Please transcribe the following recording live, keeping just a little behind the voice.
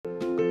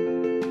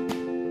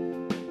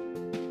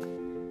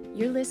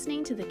You're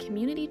listening to the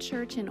Community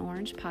Church in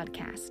Orange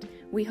podcast.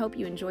 We hope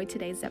you enjoyed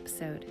today's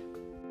episode.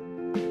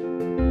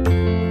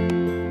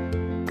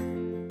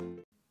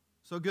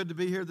 So good to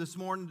be here this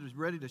morning,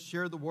 ready to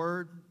share the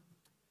word.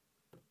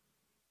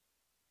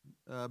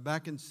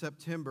 Back in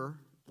September,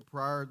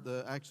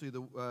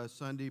 the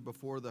Sunday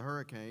before the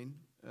hurricane,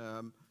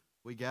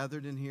 we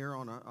gathered in here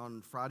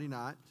on Friday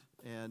night,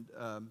 and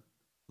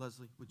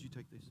Leslie, would you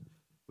take these?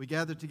 We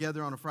gathered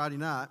together on a Friday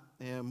night,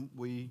 and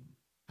we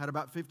had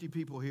about 50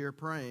 people here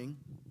praying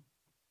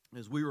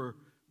as we were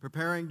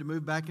preparing to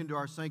move back into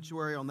our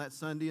sanctuary on that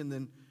Sunday. And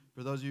then,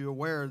 for those of you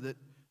aware, that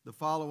the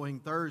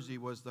following Thursday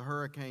was the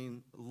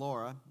Hurricane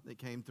Laura that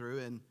came through,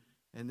 and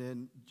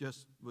then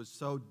just was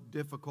so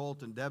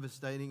difficult and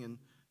devastating, and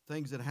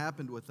things that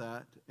happened with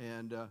that.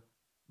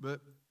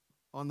 But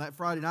on that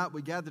Friday night,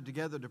 we gathered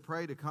together to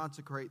pray to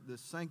consecrate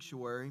this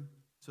sanctuary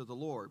to the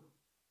Lord.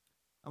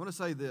 I want to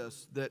say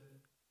this, that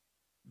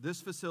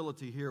this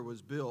facility here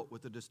was built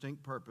with a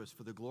distinct purpose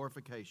for the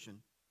glorification.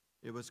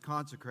 It was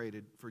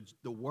consecrated for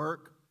the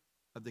work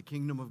of the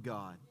kingdom of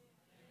God.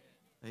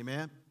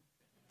 Amen?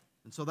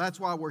 And so that's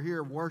why we're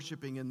here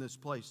worshiping in this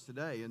place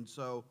today. And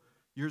so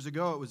years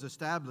ago it was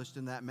established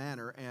in that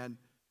manner. And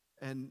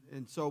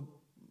so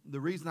the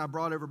reason I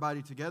brought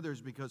everybody together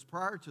is because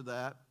prior to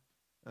that,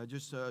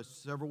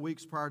 several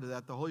weeks prior to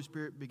that, the Holy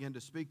Spirit began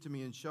to speak to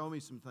me and show me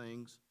some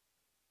things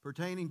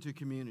pertaining to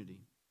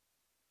community.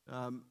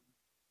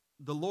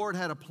 The Lord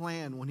had a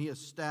plan when He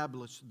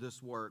established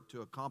this work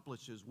to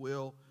accomplish His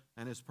will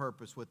and His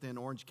purpose within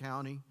Orange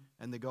County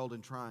and the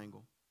Golden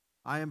Triangle.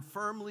 I am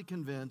firmly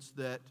convinced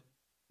that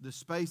the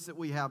space that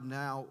we have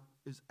now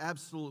is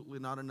absolutely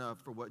not enough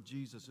for what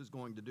Jesus is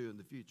going to do in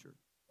the future.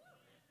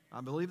 I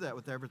believe that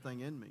with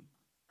everything in me.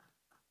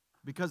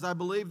 Because I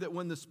believe that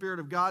when the Spirit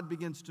of God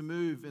begins to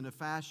move in a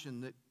fashion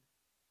that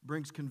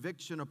brings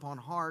conviction upon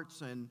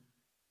hearts and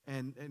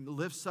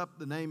lifts up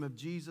the name of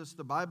Jesus,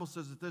 the Bible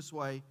says it this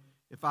way: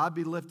 if I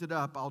be lifted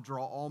up, I'll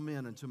draw all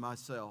men unto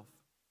myself.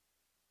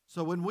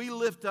 So when we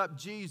lift up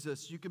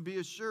Jesus, you can be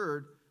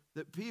assured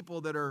that people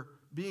that are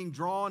being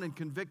drawn and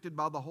convicted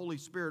by the Holy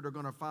Spirit are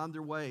going to find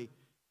their way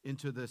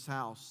into this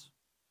house.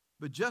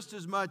 But just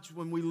as much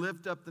when we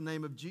lift up the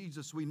name of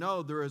Jesus, we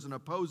know there is an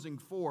opposing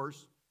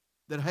force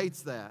that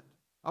hates that.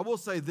 I will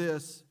say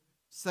this: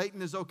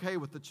 Satan is okay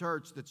with the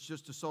church that's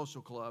just a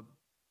social club.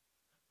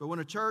 But when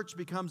a church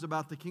becomes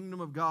about the kingdom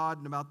of God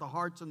and about the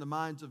hearts and the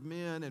minds of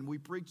men, and we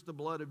preach the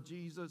blood of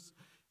Jesus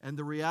and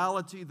the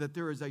reality that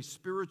there is a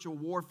spiritual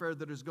warfare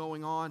that is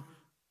going on,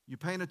 you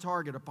paint a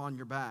target upon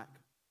your back.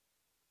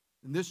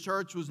 And this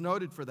church was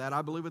noted for that.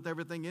 I believe with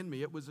everything in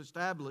me. It was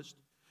established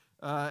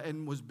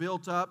and was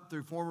built up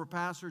through former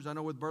pastors. I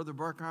know with Brother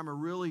Berkheimer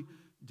really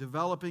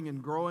developing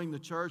and growing the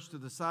church to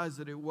the size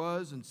that it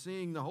was and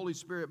seeing the Holy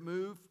Spirit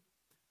move.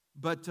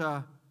 But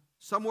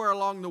somewhere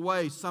along the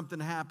way,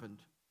 something happened.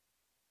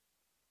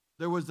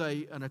 There was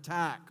an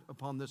attack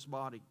upon this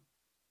body.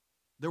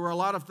 There were a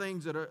lot of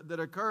things that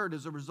occurred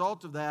as a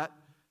result of that.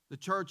 The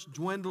church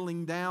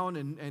dwindling down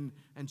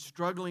and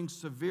struggling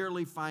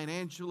severely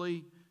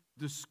financially.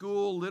 The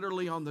school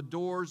literally on the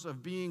doors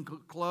of being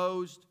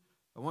closed.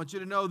 I want you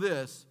to know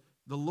this: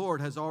 the Lord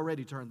has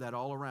already turned that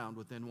all around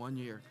within 1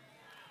 year.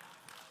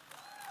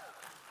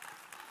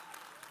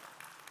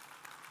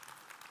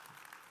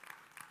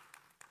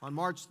 On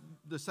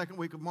the second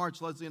week of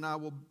March, Leslie and I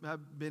will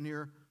have been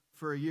here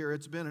for a year.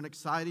 It's been an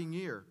exciting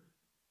year.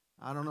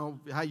 I don't know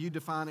how you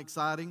define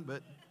exciting,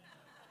 but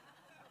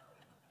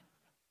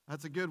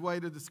that's a good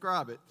way to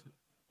describe it.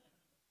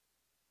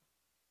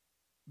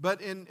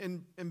 But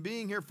in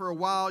being here for a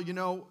while, you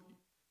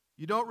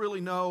don't really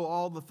know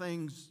all the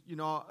things.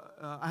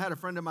 I had a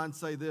friend of mine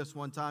say this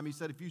one time. He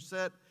said, if you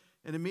sat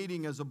in a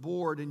meeting as a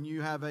board and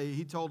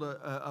he told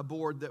a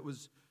board that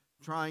was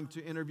trying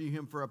to interview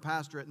him for a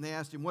pastorate, and they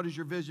asked him, what is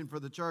your vision for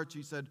the church?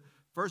 He said,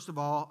 first of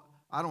all,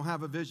 I don't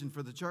have a vision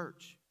for the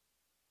church.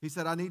 He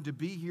said, I need to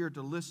be here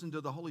to listen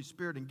to the Holy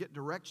Spirit and get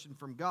direction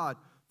from God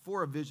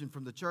for a vision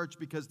from the church,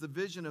 because the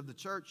vision of the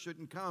church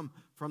shouldn't come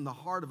from the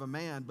heart of a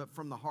man, but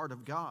from the heart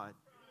of God.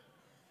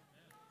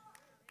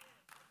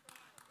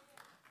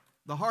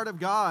 The heart of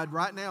God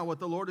right now, what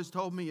the Lord has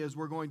told me is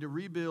we're going to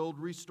rebuild,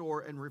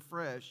 restore, and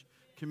refresh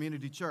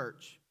Community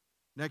Church.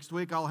 Next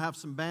week, I'll have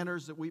some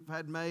banners that we've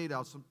had made.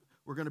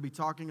 We're going to be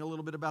talking a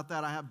little bit about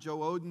that. I have Joe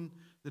Oden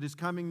that is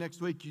coming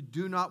next week. You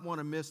do not want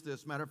to miss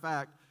this. Matter of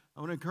fact, I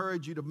want to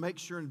encourage you to make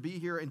sure and be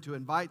here and to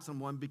invite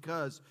someone,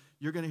 because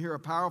you're going to hear a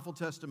powerful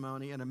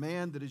testimony and a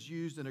man that is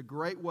used in a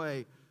great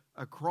way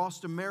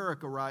across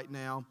America right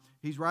now.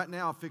 He's right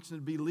now fixing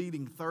to be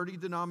leading 30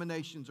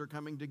 denominations are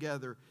coming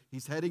together.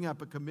 He's heading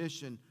up a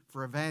commission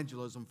for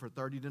evangelism for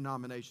 30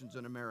 denominations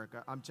in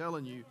America. I'm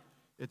telling you,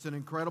 it's an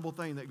incredible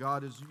thing that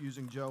God is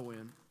using Joe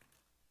in.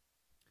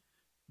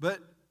 But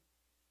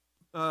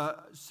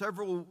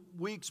several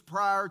weeks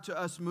prior to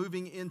us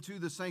moving into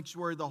the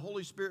sanctuary, the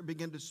Holy Spirit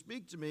began to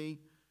speak to me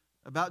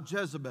about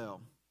Jezebel.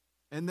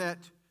 And that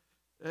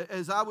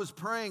as I was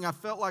praying, I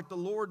felt like the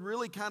Lord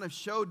really kind of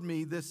showed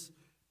me this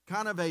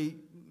kind of a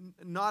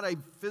not a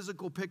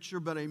physical picture,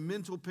 but a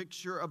mental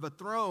picture of a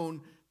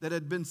throne that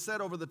had been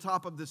set over the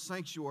top of this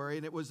sanctuary,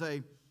 and it was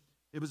a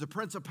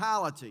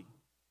principality.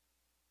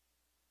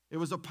 It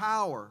was a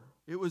power.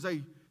 It was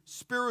a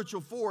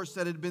spiritual force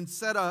that had been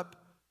set up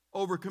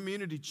over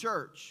Community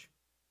Church.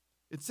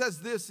 It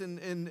says this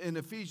in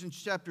Ephesians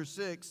chapter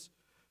 6,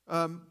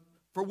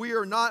 for we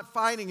are not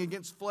fighting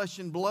against flesh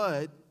and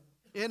blood,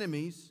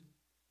 enemies,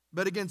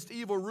 but against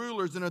evil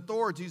rulers and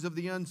authorities of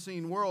the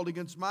unseen world,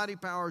 against mighty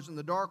powers in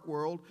the dark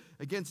world,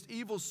 against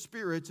evil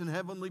spirits in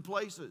heavenly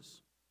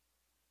places.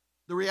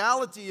 The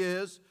reality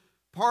is,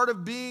 part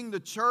of being the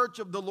church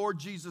of the Lord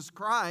Jesus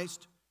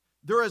Christ,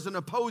 there is an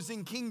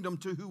opposing kingdom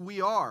to who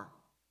we are.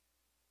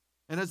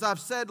 And as I've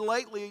said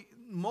lately,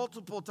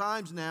 multiple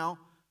times now,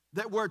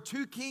 that where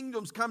two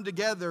kingdoms come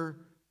together,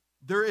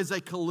 there is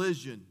a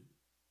collision.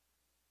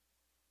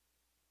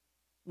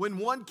 When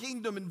one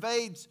kingdom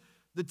invades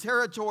the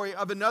territory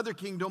of another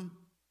kingdom,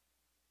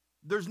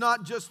 there's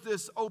not just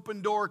this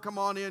open door, come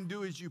on in,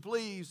 do as you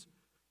please.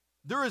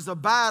 There is a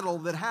battle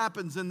that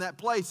happens in that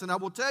place. And I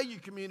will tell you,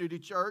 Community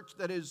Church,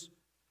 that is,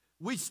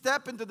 we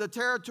step into the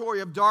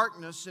territory of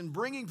darkness and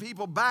bringing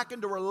people back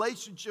into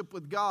relationship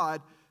with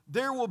God,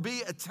 there will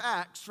be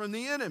attacks from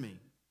the enemy.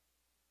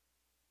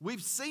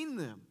 We've seen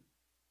them.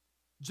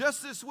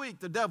 Just this week,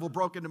 the devil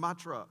broke into my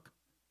truck.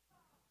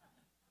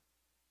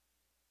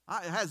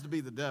 It has to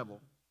be the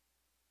devil.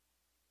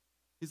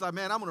 He's like,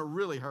 man, I'm going to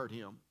really hurt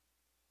him.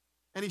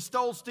 And he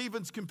stole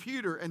Stephen's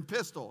computer and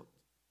pistol.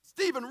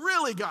 Stephen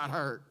really got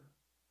hurt.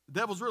 The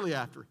devil's really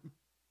after him.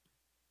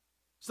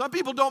 Some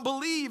people don't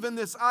believe in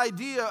this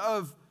idea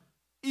of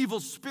evil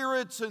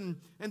spirits and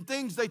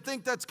things. They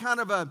think that's kind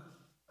of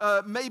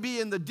maybe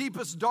in the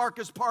deepest,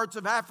 darkest parts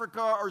of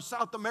Africa or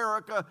South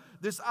America,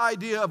 this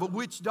idea of a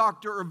witch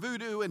doctor or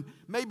voodoo, and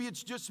maybe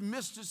it's just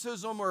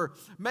mysticism, or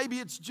maybe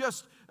it's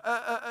just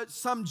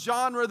some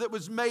genre that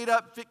was made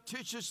up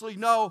fictitiously.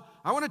 No,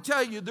 I want to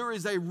tell you, there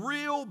is a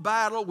real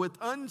battle with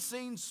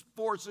unseen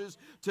forces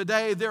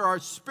today. There are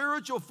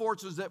spiritual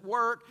forces at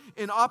work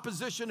in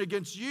opposition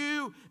against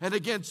you and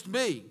against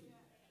me.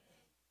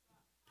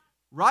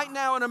 Right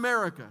now in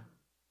America,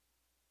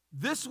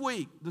 this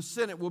week, the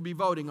Senate will be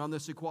voting on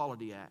this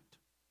Equality Act.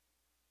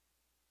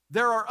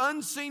 There are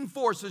unseen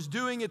forces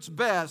doing its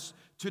best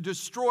to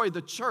destroy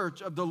the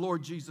church of the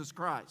Lord Jesus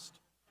Christ.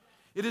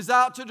 It is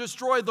out to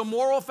destroy the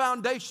moral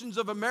foundations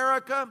of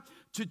America,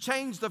 to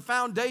change the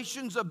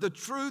foundations of the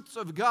truths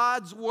of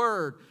God's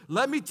Word.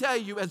 Let me tell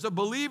you, as a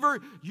believer,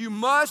 you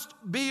must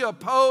be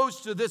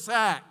opposed to this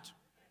act.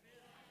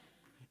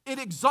 It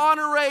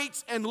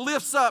exonerates and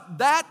lifts up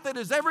that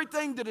is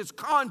everything that is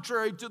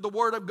contrary to the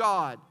Word of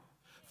God.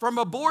 From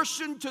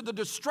abortion to the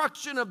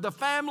destruction of the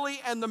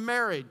family and the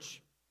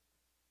marriage.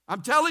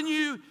 I'm telling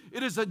you,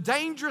 it is a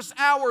dangerous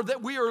hour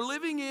that we are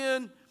living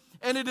in,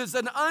 and it is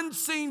an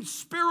unseen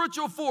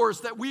spiritual force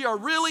that we are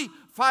really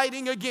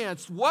fighting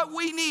against. What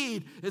we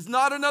need is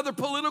not another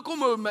political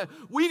movement.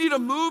 We need a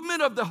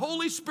movement of the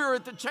Holy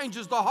Spirit that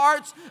changes the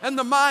hearts and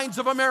the minds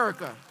of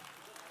America.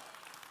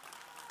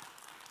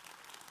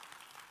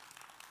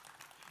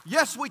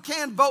 Yes, we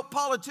can vote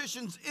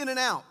politicians in and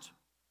out.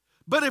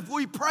 But if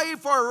we pray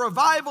for a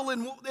revival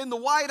in the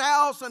White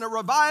House, and a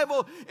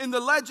revival in the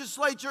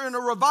legislature, and a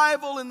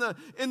revival in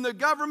the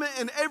government,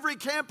 in every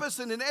campus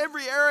and in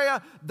every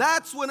area,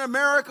 that's when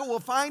America will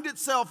find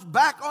itself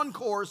back on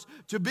course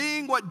to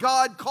being what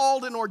God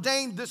called and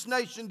ordained this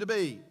nation to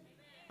be.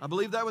 I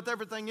believe that with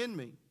everything in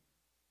me.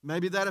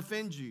 Maybe that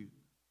offends you.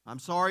 I'm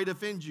sorry to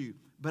offend you,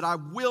 but I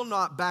will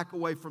not back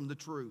away from the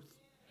truth.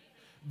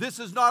 This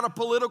is not a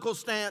political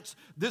stance.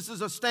 This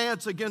is a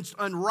stance against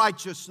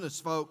unrighteousness,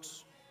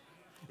 folks.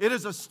 It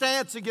is a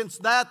stance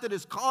against that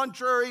is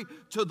contrary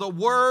to the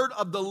Word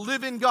of the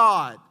living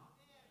God.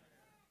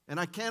 And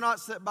I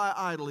cannot sit by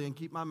idly and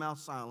keep my mouth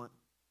silent.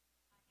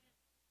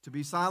 To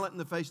be silent in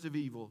the face of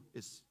evil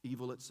is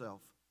evil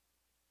itself.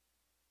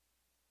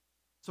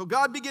 So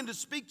God began to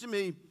speak to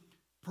me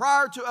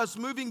prior to us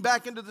moving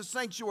back into the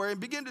sanctuary,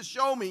 and began to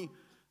show me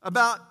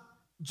about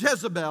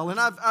Jezebel. And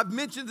I've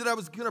mentioned that I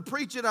was going to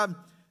preach it.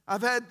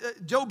 I've had,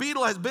 Joe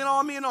Beadle has been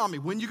on me and on me.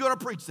 When you going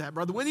to preach that,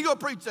 brother? When you going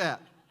to preach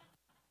that?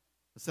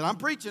 I said, I'm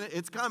preaching it.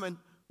 It's coming.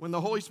 When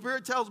the Holy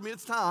Spirit tells me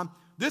it's time.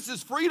 This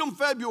is Freedom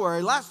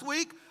February. Last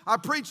week, I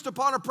preached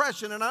upon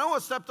oppression, and I know I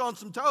stepped on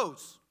some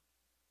toes.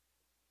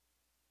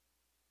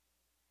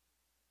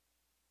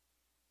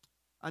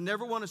 I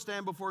never want to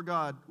stand before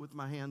God with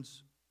my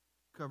hands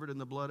covered in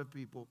the blood of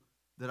people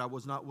that I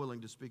was not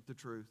willing to speak the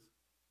truth.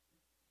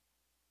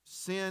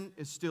 Sin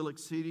is still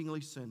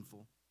exceedingly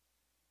sinful.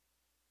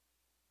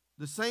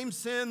 The same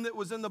sin that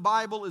was in the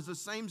Bible is the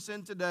same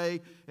sin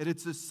today, and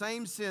it's the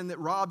same sin that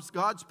robs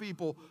God's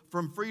people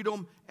from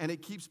freedom, and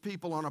it keeps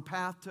people on a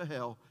path to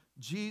hell.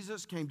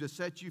 Jesus came to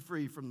set you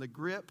free from the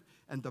grip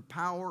and the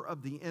power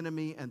of the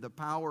enemy and the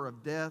power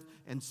of death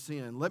and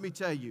sin. Let me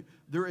tell you,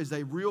 there is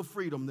a real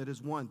freedom that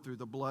is won through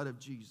the blood of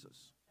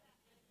Jesus.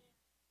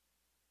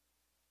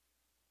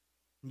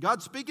 And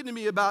God's speaking to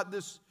me about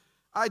this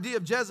idea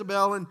of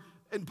Jezebel,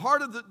 and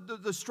part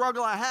of the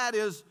struggle I had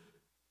is,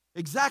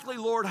 exactly,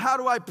 Lord, how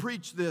do I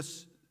preach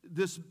this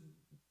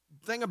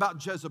thing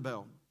about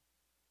Jezebel?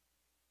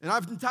 And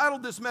I've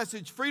entitled this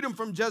message, Freedom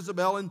from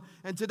Jezebel,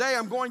 and today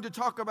I'm going to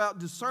talk about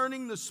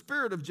discerning the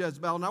spirit of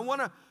Jezebel. And I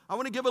want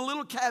to give a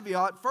little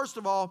caveat. First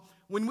of all,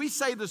 when we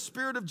say the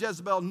spirit of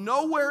Jezebel,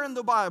 nowhere in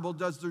the Bible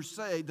does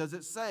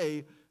it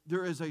say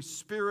there is a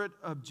spirit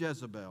of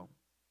Jezebel.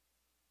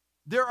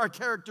 There are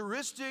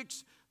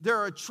characteristics, there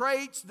are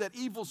traits that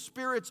evil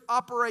spirits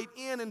operate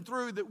in and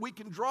through that we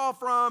can draw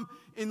from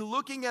in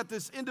looking at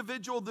this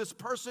individual, this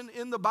person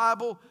in the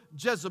Bible,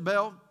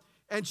 Jezebel.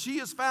 And she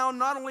is found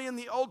not only in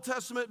the Old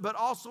Testament, but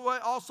also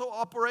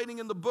operating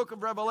in the book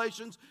of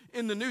Revelations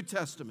in the New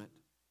Testament.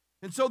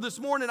 And so this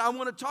morning, I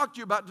want to talk to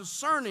you about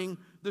discerning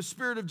the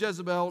spirit of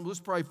Jezebel. Let's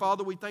pray.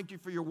 Father, we thank you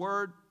for your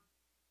word.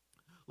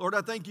 Lord,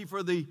 I thank you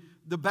for the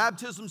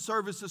baptism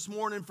service this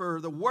morning, for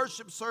the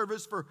worship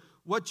service, for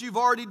what you've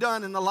already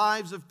done in the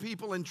lives of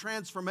people and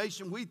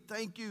transformation. We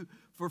thank you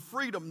for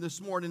freedom this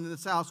morning in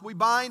this house. We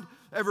bind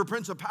every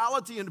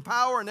principality and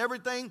power and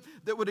everything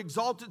that would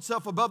exalt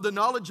itself above the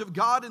knowledge of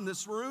God in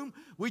this room.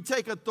 We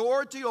take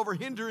authority over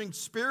hindering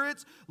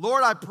spirits.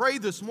 Lord, I pray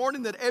this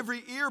morning that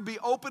every ear be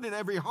open and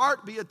every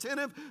heart be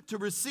attentive to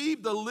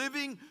receive the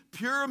living,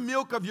 pure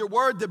milk of your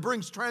word that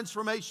brings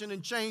transformation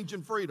and change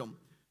and freedom.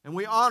 And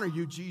we honor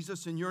you,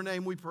 Jesus. In your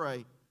name we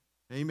pray.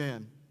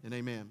 Amen and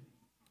amen.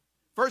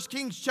 1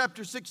 Kings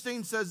chapter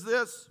 16 says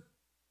this.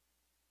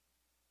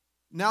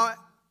 Now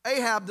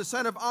Ahab, the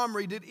son of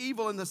Omri, did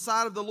evil in the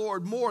sight of the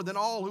Lord more than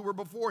all who were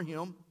before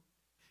him.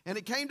 And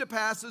it came to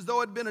pass, as though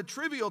it had been a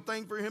trivial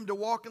thing for him to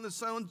walk in the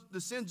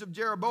sins of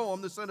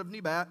Jeroboam, the son of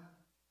Nebat,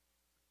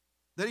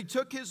 that he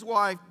took his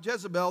wife,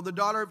 Jezebel, the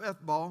daughter of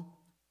Ethbaal,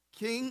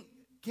 king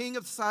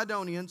of the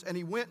Sidonians, and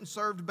he went and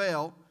served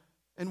Baal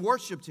and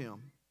worshipped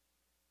him.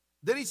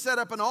 Then he set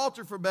up an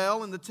altar for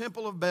Baal in the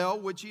temple of Baal,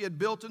 which he had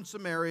built in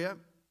Samaria.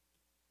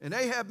 And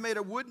Ahab made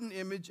a wooden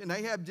image, and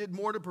Ahab did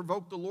more to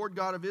provoke the Lord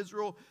God of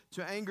Israel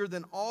to anger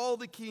than all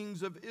the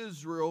kings of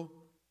Israel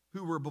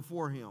who were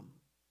before him.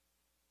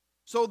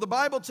 So the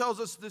Bible tells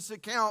us this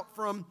account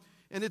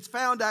and it's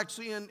found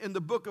actually in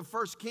the book of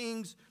 1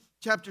 Kings,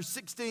 chapter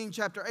 16,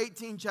 chapter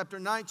 18, chapter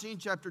 19,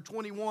 chapter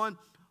 21.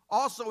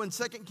 Also in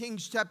 2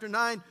 Kings chapter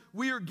 9,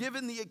 we are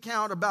given the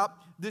account about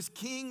this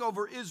king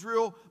over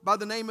Israel by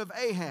the name of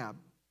Ahab.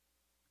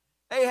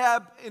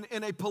 Ahab,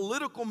 in a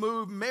political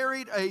move,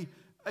 married an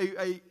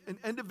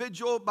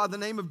individual by the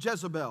name of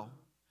Jezebel.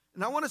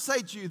 And I want to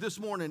say to you this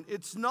morning,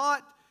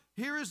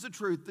 here is the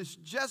truth. This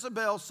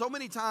Jezebel, so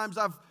many times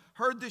I've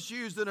heard this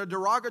used in a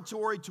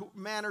derogatory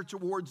manner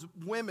towards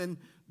women.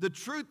 The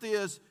truth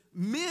is,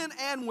 men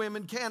and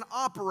women can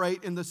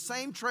operate in the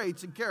same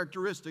traits and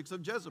characteristics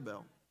of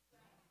Jezebel.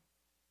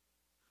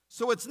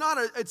 So it's not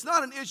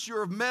an issue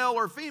of male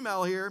or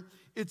female here.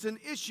 It's an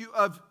issue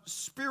of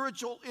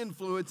spiritual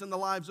influence in the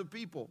lives of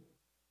people.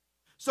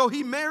 So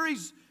he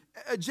marries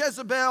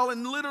Jezebel,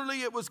 and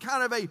literally it was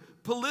kind of a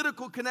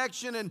political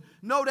connection. And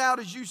no doubt,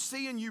 as you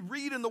see and you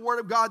read in the Word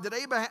of God, that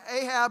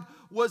Ahab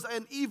was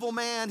an evil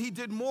man. He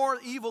did more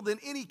evil than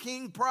any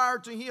king prior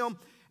to him.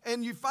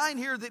 And you find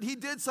here that he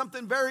did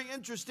something very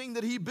interesting,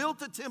 that he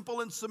built a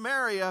temple in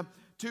Samaria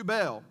to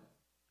Baal.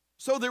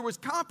 So there was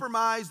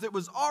compromise that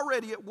was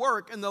already at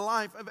work in the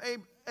life of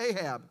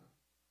Ahab.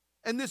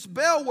 And this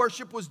Baal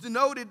worship was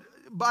denoted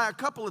by a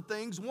couple of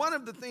things. One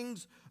of the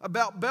things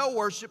about Baal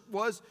worship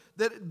was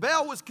that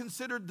Baal was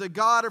considered the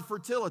god of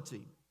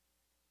fertility.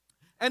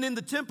 And in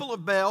the temple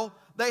of Baal,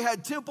 they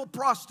had temple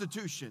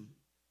prostitution.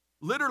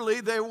 Literally,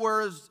 it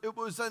was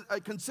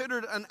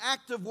considered an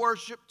act of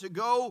worship to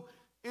go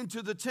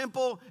into the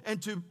temple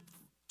and to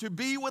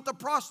be with a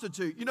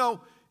prostitute. You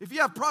know, if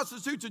you have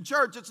prostitutes in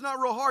church, it's not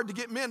real hard to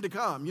get men to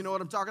come. You know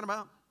what I'm talking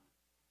about?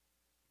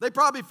 They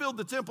probably filled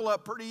the temple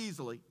up pretty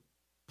easily.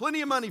 Plenty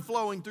of money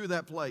flowing through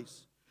that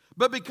place.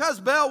 But because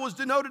Baal was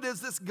denoted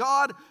as this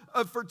god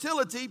of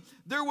fertility,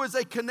 there was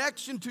a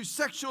connection to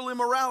sexual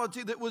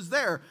immorality that was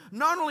there.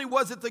 Not only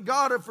was it the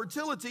god of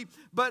fertility,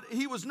 but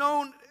he was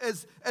known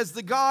as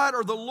the god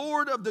or the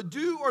lord of the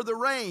dew or the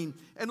rain.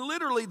 And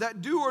literally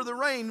that dew or the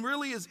rain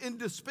really is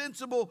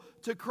indispensable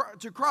to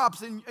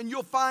crops. And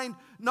you'll find,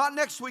 not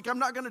next week, I'm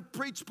not going to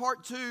preach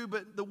part 2,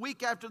 but the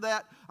week after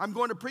that, I'm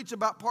going to preach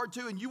about part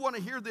 2. And you want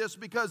to hear this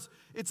because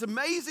it's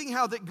amazing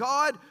how that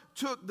God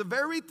took the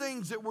very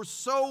things that were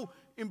so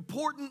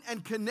important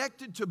and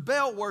connected to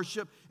Baal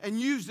worship and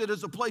used it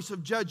as a place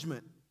of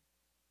judgment.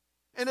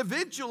 And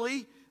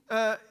eventually,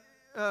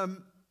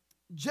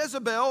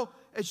 Jezebel,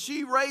 as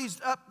she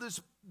raised up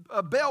this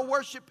Baal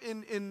worship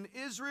in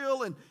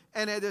Israel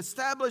and had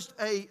established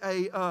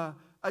a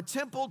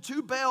temple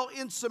to Baal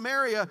in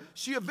Samaria,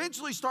 she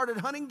eventually started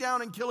hunting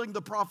down and killing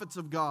the prophets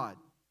of God.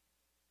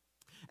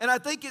 And I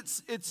think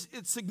it's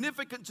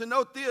significant to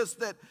note this,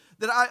 that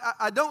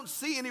I don't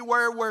see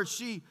anywhere where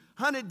she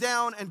hunted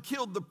down and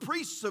killed the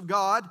priests of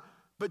God,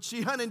 but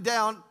she hunted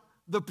down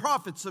the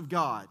prophets of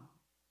God.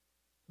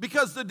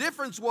 Because the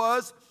difference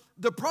was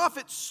the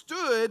prophets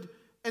stood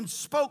and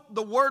spoke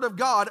the word of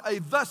God, a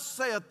thus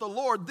saith the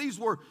Lord. These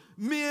were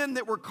men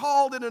that were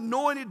called and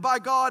anointed by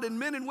God, and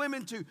men and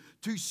women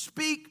to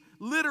speak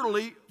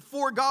literally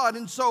for God.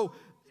 And so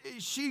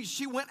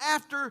she went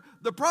after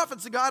the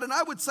prophets of God, and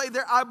I would say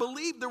I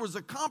believe there was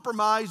a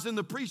compromise in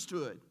the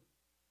priesthood.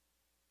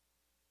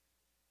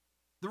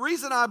 The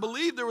reason I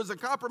believe there was a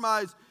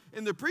compromise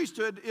in the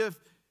priesthood, if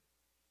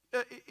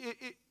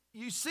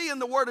you see in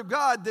the Word of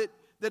God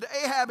that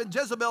Ahab and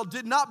Jezebel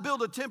did not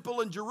build a temple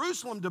in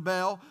Jerusalem to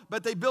Baal,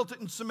 but they built it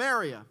in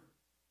Samaria.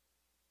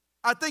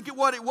 I think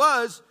what it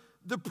was,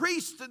 the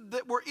priests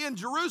that were in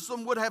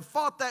Jerusalem would have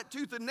fought that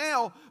tooth and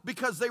nail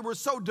because they were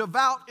so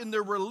devout in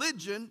their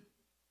religion.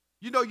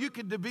 You know, you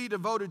could be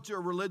devoted to a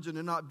religion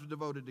and not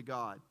devoted to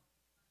God.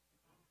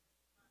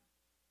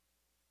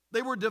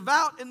 They were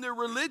devout in their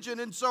religion,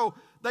 and so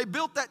they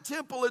built that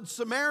temple in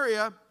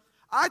Samaria.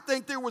 I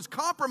think there was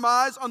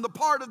compromise on the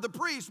part of the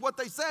priests. What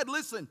they said,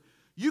 listen,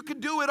 you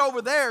can do it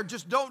over there,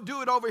 just don't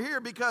do it over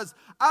here, because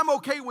I'm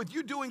okay with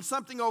you doing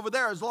something over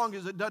there as long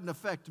as it doesn't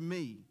affect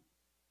me.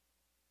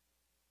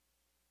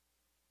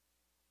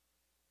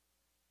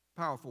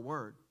 Powerful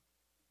word.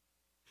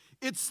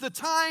 It's the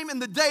time and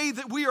the day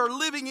that we are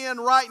living in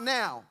right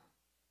now.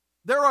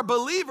 There are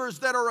believers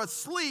that are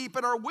asleep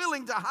and are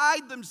willing to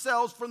hide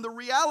themselves from the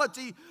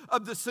reality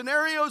of the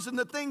scenarios and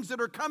the things that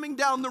are coming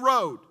down the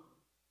road.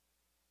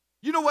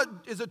 You know what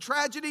is a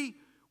tragedy?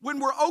 When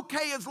we're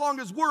okay as long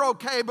as we're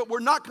okay, but we're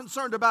not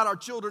concerned about our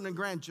children and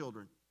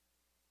grandchildren.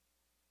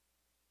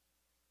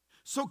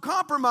 So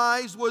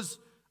compromise was,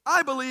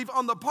 I believe,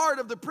 on the part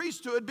of the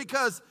priesthood,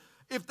 because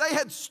if they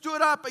had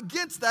stood up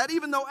against that,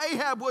 even though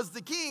Ahab was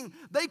the king,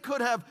 they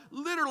could have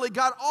literally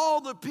got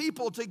all the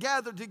people to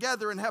gather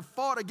together and have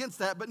fought against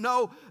that. But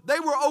no, they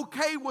were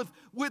okay with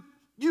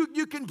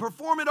you can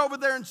perform it over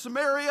there in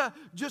Samaria,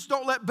 just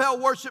don't let Baal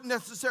worship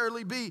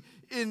necessarily be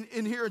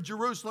in here in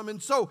Jerusalem.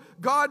 And so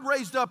God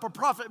raised up a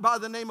prophet by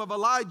the name of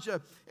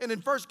Elijah. And in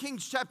 1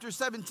 Kings chapter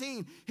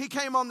 17, he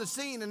came on the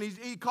scene and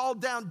he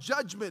called down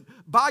judgment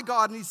by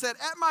God. And he said,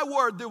 at my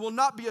word, there will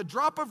not be a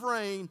drop of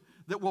rain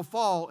that will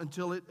fall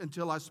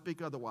until I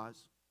speak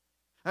otherwise.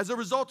 As a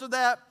result of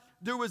that,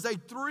 there was a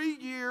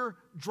 3-year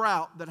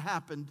drought that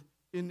happened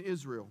in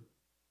Israel.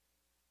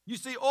 You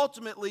see,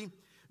 ultimately,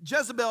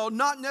 Jezebel,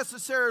 not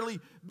necessarily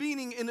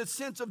meaning in a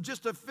sense of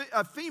just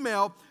a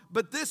female,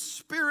 but this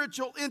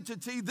spiritual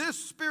entity, this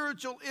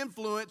spiritual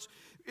influence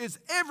is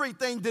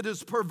everything that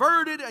is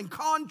perverted and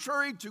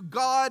contrary to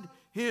God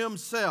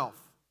Himself.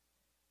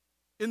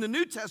 In the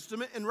New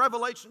Testament, in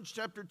Revelation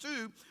chapter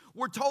 2,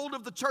 we're told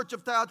of the church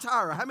of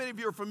Thyatira. How many of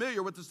you are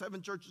familiar with the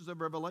 7 churches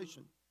of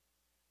Revelation?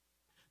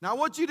 Now, I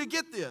want you to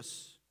get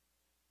this.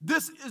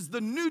 This is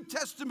the New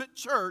Testament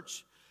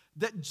church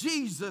that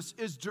Jesus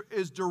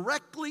is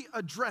directly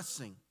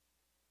addressing.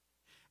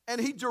 And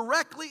He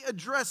directly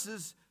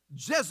addresses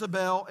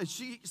Jezebel, as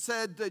she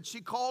said that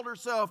she called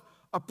herself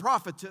a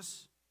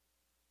prophetess.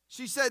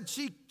 She said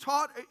she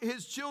taught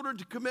His children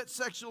to commit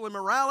sexual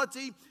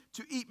immorality,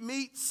 to eat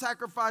meat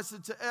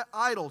sacrificed to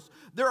idols.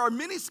 There are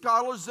many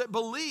scholars that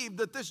believe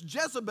that this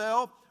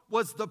Jezebel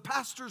was the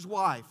pastor's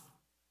wife.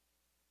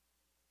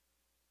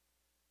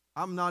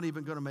 I'm not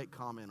even going to make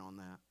comment on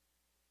that.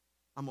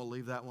 I'm going to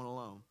leave that one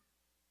alone.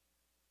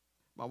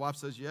 My wife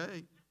says,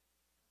 yay.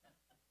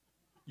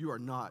 You are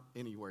not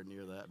anywhere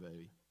near that,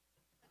 baby.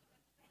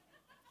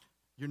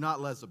 You're not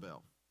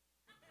Lezebel.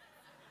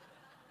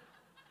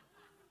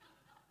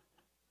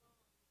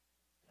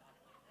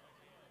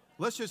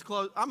 Let's just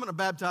close. I'm going to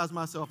baptize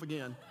myself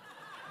again.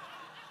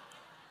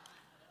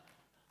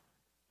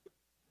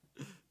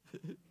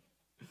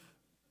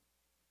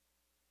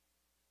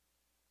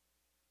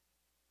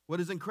 What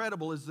is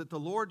incredible is that the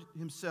Lord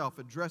Himself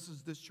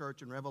addresses this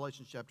church in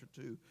Revelation chapter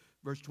 2,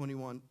 verse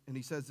 21, and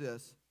He says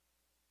this,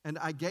 and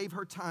I gave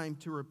her time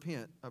to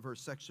repent of her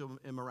sexual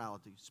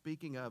immorality,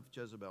 speaking of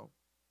Jezebel,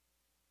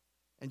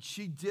 and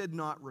she did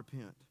not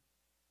repent.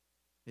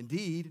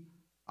 Indeed,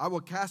 I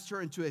will cast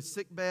her into a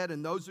sick bed,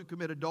 and those who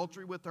commit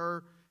adultery with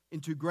her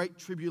into great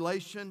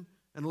tribulation,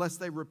 unless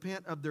they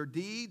repent of their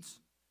deeds.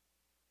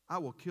 I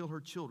will kill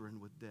her children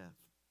with death.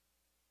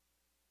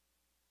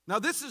 Now,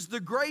 this is the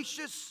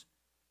gracious,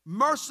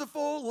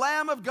 merciful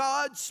Lamb of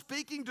God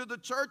speaking to the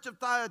church of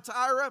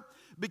Thyatira,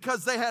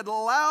 because they had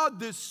allowed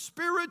this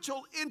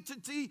spiritual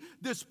entity,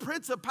 this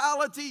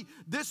principality,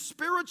 this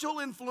spiritual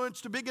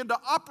influence to begin to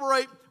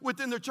operate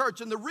within the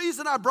church. And the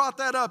reason I brought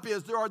that up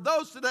is there are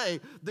those today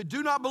that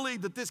do not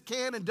believe that this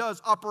can and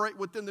does operate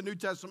within the New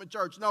Testament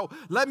church. No,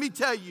 let me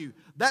tell you,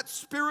 that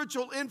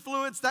spiritual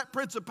influence, that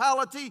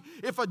principality,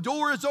 if a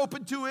door is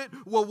open to it,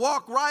 will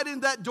walk right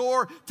in that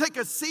door, take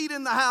a seat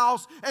in the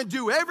house, and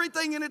do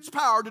everything in its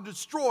power to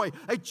destroy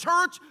a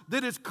church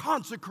that is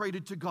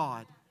consecrated to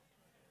God.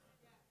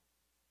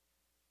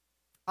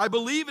 I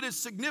believe it is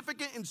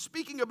significant in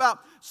speaking about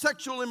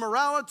sexual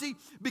immorality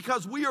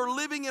because we are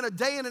living in a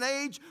day and an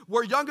age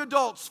where young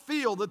adults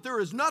feel that there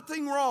is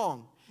nothing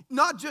wrong.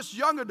 Not just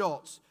young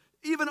adults,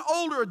 even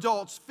older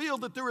adults feel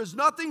that there is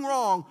nothing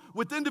wrong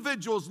with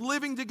individuals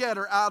living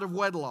together out of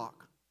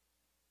wedlock.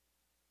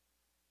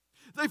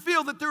 They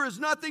feel that there is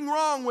nothing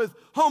wrong with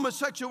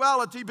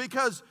homosexuality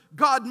because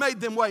God made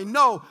them way.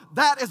 No,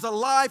 that is a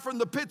lie from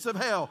the pits of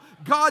hell.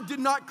 God did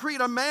not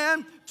create a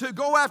man to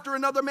go after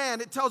another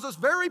man. It tells us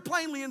very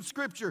plainly in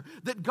Scripture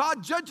that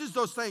God judges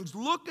those things.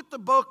 Look at the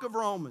book of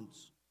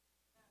Romans.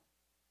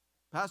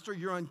 Pastor,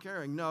 you're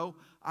uncaring. No,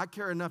 I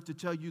care enough to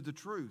tell you the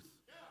truth.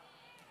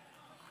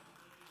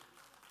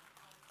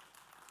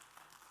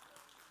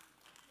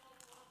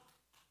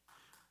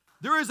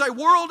 There is a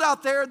world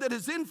out there that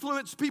has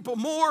influenced people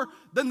more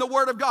than the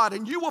Word of God.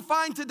 And you will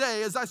find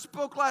today, as I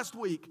spoke last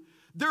week,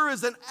 there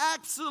is an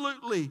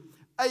absolutely,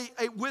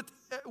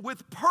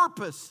 with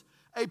purpose,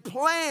 a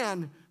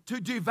plan to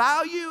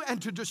devalue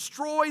and to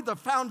destroy the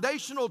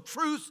foundational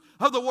truths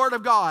of the Word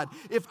of God.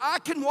 If I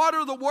can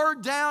water the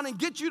Word down and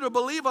get you to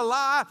believe a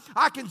lie,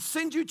 I can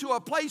send you to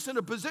a place in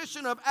a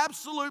position of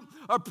absolute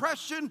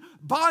oppression,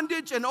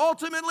 bondage, and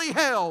ultimately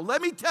hell.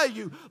 Let me tell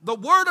you, the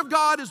Word of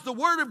God is the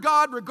Word of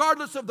God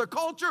regardless of the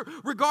culture,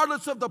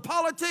 regardless of the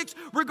politics,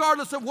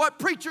 regardless of what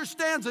preacher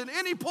stands in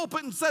any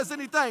pulpit and says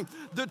anything.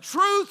 The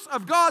truths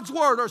of God's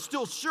Word are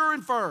still sure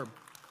and firm.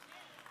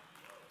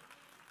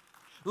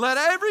 Let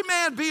every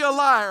man be a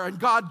liar and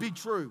God be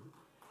true.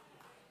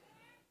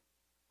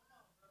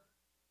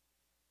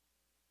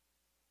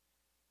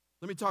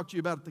 Let me talk to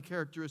you about the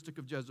characteristic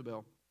of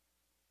Jezebel.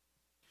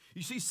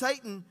 You see,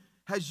 Satan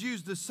has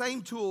used the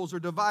same tools or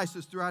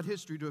devices throughout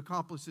history to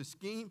accomplish his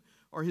scheme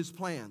or his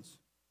plans.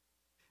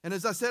 And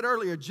as I said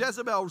earlier,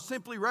 Jezebel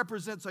simply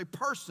represents a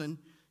person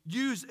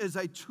used as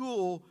a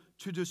tool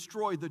to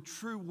destroy the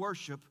true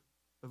worship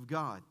of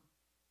God.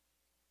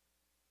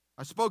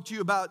 I spoke to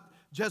you about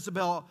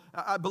Jezebel.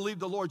 I believe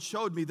the Lord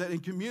showed me that in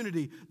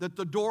community that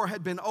the door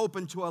had been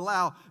opened to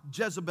allow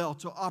Jezebel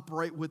to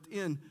operate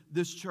within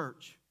this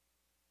church.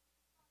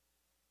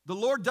 The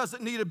Lord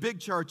doesn't need a big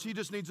church. He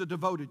just needs a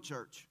devoted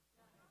church.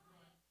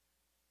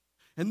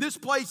 And this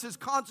place is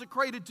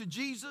consecrated to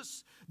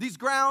Jesus. These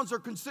grounds are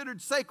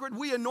considered sacred.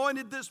 We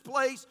anointed this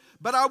place.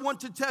 But I want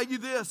to tell you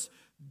this.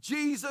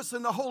 Jesus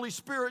and the Holy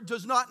Spirit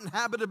does not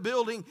inhabit a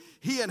building.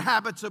 He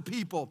inhabits a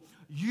people.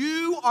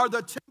 You are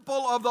the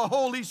temple of the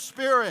Holy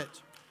Spirit.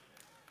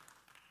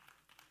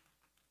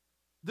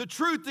 The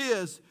truth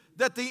is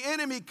that the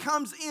enemy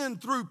comes in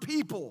through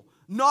people,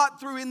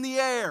 not through in the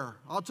air.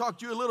 I'll talk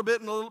to you a little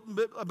bit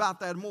about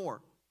that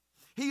more.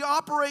 He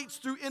operates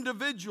through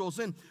individuals.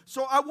 And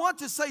so I want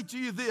to say to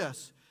you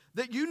this,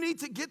 that you need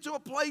to get to a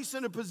place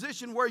in a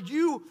position where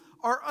you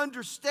are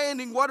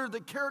understanding what are the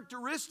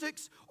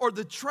characteristics or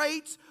the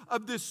traits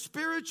of this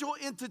spiritual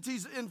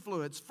entity's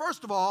influence.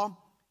 First of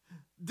all,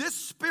 this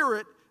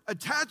spirit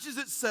attaches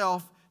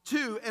itself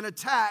to and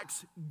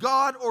attacks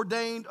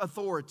God-ordained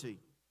authority.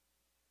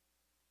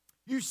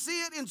 You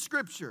see it in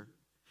Scripture.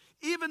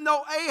 Even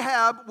though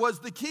Ahab was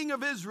the king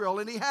of Israel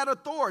and he had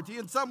authority,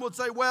 and some would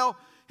say, well,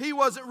 he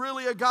wasn't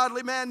really a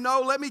godly man.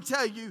 No, let me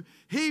tell you,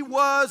 he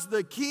was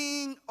the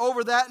king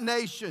over that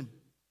nation.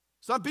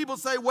 Some people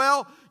say,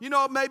 well,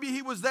 maybe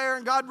he was there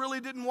and God really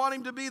didn't want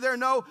him to be there.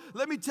 No,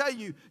 let me tell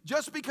you,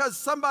 just because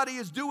somebody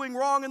is doing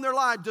wrong in their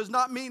life does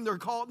not mean they're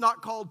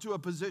not called to a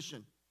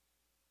position.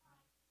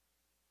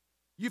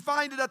 You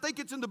find it, I think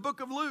it's in the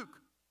book of Luke,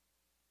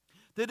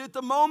 that at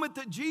the moment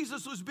that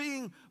Jesus was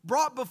being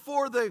brought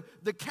before the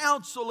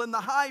council and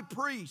the high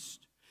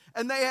priest,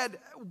 and they had,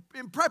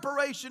 in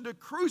preparation to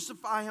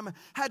crucify him,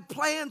 had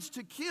plans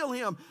to kill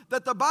him,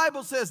 that the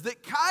Bible says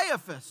that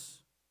Caiaphas,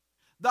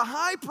 the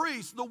high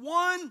priest, the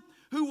one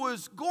who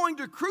was going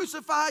to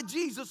crucify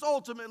Jesus,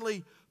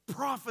 ultimately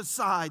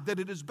prophesied that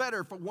it is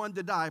better for one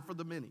to die for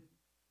the many.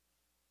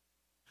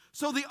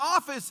 So the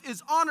office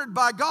is honored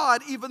by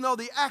God, even though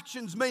the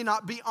actions may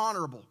not be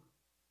honorable.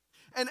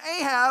 And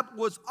Ahab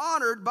was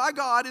honored by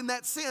God in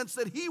that sense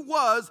that he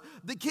was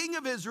the king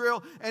of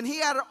Israel and he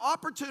had an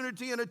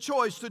opportunity and a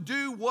choice to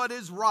do what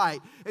is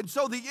right. And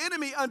so the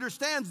enemy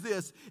understands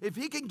this. If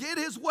he can get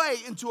his way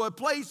into a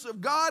place of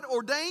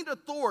God-ordained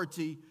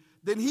authority,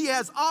 then he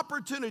has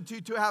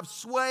opportunity to have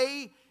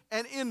sway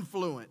and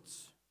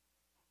influence.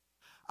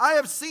 I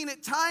have seen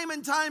it time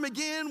and time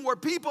again where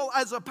people,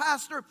 as a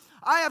pastor,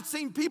 I have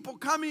seen people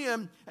come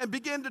in and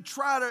begin to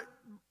try to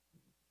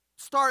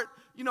start,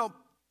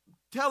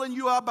 telling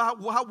you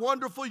about how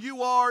wonderful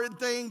you are and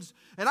things.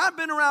 And I've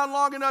been around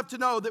long enough to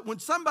know that when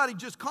somebody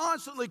just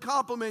constantly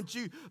compliments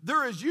you,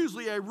 there is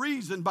usually a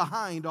reason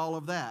behind all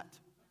of that.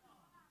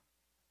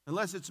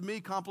 Unless it's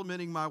me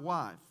complimenting my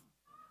wife.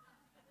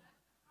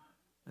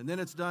 And then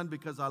it's done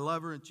because I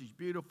love her and she's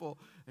beautiful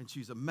and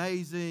she's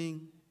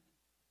amazing.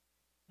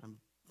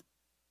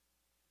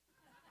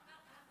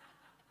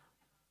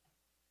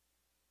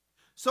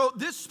 So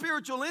this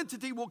spiritual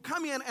entity will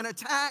come in and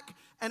attack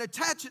and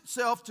attach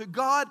itself to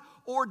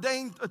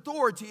God-ordained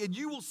authority. And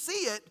you will see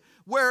it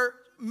where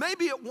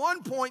maybe at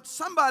one point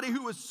somebody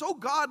who is so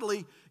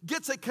godly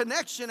gets a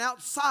connection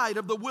outside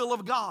of the will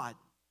of God.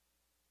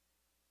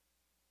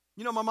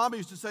 My mama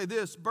used to say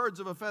this, birds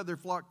of a feather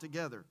flock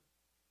together.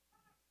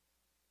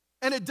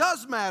 And it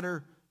does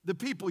matter the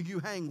people you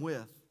hang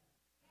with.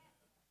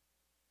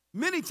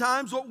 Many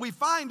times what we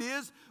find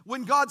is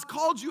when God's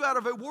called you out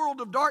of a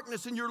world of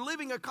darkness and you're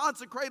living a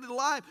consecrated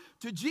life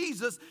to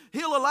Jesus,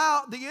 He'll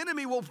allow, the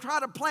enemy will try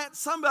to plant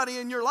somebody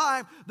in your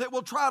life that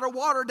will try to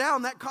water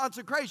down that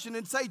consecration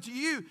and say to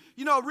you,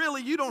 you know,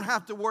 really, you don't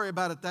have to worry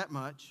about it that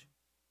much.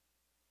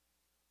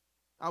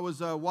 I was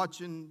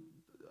watching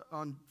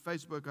on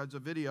Facebook, there's a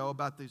video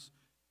about this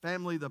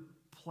family, the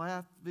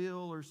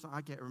Plathville or something,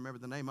 I can't remember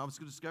the name. I was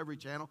on Discovery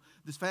Channel.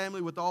 This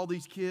family with all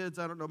these kids,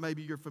 I don't know,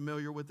 maybe you're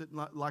familiar with it,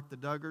 like the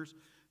Duggars,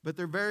 but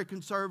they're very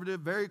conservative,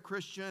 very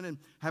Christian, and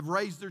have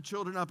raised their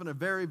children up in a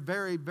very,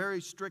 very,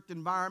 very strict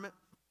environment.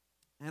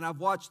 And I've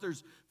watched their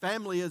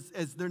family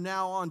as they're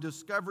now on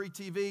Discovery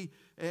TV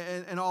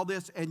and all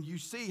this, and you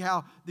see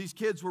how these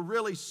kids were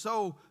really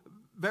so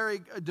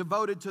very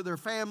devoted to their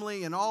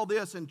family and all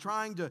this and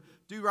trying to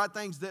do right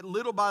things, that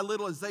little by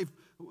little as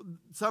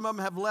some of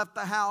them have left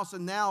the house,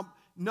 and now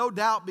no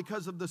doubt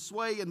because of the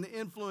sway and the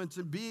influence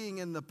and being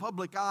in the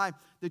public eye,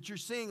 that you're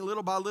seeing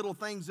little by little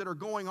things that are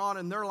going on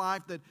in their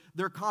life that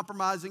they're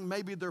compromising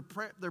maybe their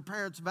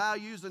parents'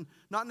 values, and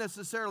not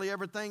necessarily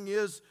everything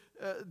is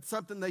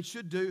something they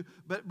should do.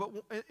 But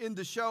in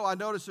the show, I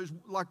noticed there's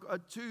like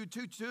two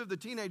of the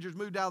teenagers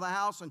moved out of the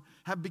house and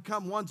have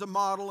become, one's a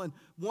model and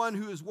one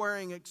who is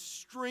wearing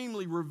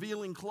extremely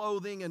revealing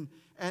clothing, and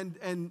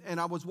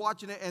I was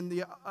watching it,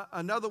 and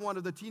another one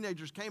of the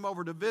teenagers came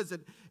over to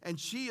visit, and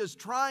she is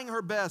trying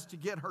her best to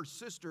get her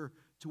sister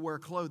to wear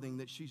clothing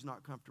that she's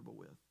not comfortable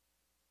with.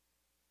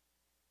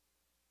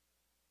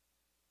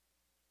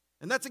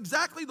 And that's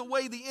exactly the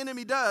way the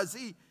enemy does.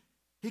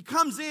 He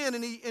comes in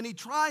and he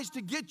tries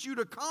to get you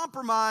to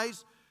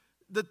compromise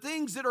the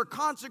things that are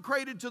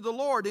consecrated to the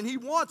Lord. And he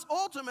wants,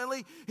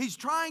 ultimately, he's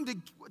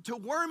trying to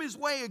worm his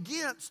way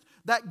against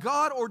that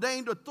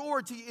God-ordained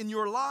authority in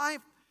your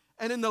life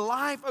and in the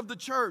life of the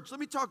church. Let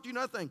me talk to you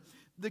another thing.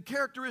 The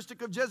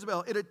characteristic of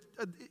Jezebel,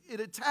 it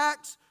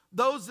attacks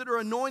those that are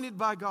anointed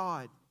by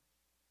God.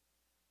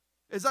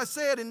 As I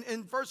said in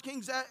 1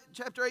 Kings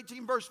chapter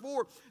 18, verse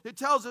 4, it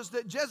tells us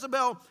that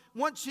Jezebel,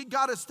 once she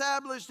got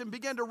established and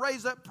began to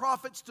raise up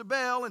prophets to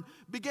Baal and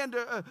began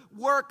to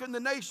work in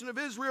the nation of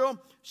Israel,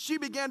 she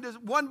began to,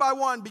 one by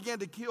one, began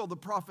to kill the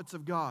prophets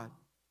of God.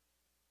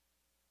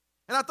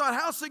 And I thought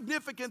how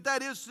significant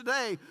that is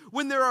today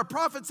when there are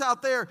prophets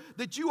out there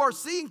that you are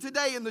seeing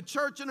today in the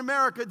church in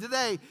America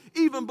today,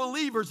 even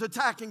believers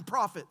attacking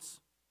prophets.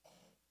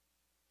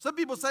 Some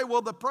people say,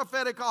 well, the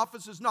prophetic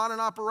office is not in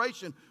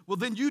operation. Well,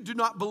 then you do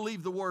not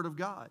believe the Word of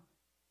God.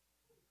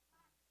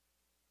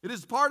 It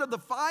is part of the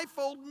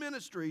fivefold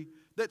ministry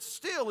that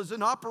still is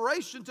in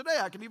operation today.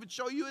 I can even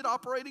show you it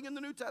operating in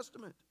the New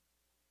Testament.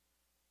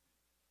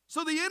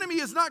 So the enemy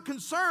is not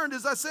concerned.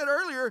 As I said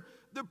earlier,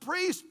 the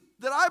priests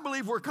that I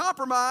believe were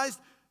compromised,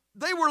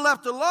 they were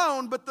left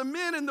alone, but the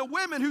men and the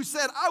women who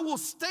said, I will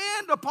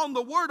stand upon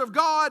the Word of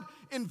God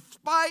in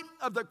spite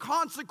of the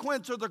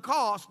consequence or the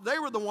cost, they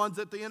were the ones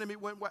that the enemy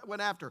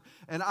went after.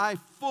 And I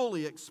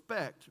fully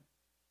expect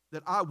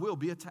that I will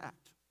be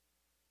attacked.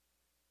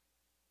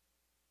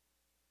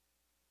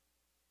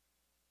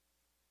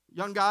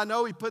 Young guy I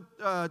know, he put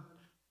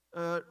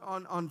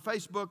on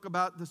Facebook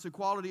about this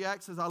Equality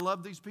Act, says, I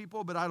love these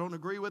people, but I don't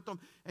agree with them.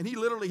 And he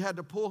literally had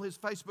to pull his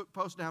Facebook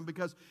post down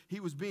because he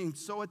was being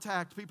so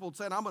attacked. People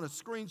said, I'm going to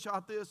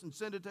screenshot this and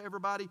send it to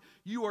everybody.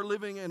 You are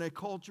living in a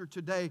culture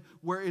today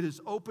where it is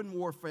open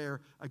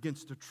warfare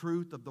against the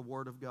truth of the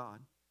Word of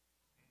God.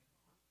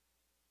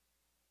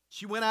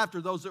 She went after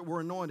those that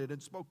were anointed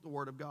and spoke the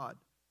Word of God.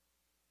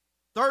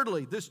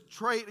 Thirdly, this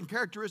trait and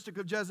characteristic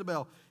of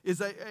Jezebel is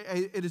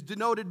it is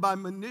denoted by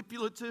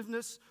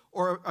manipulativeness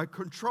or a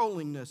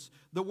controllingness.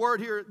 The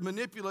word here,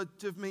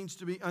 manipulative, means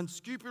to be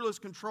unscrupulous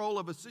control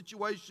of a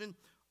situation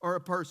or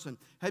a person.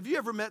 Have you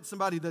ever met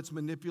somebody that's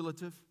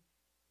manipulative?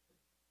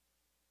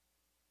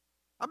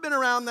 I've been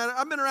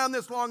around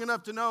this long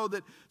enough to know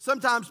that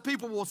sometimes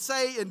people will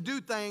say and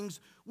do things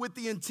with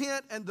the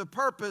intent and the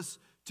purpose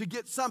to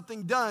get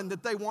something done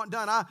that they want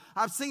done.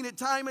 I've seen it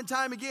time and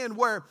time again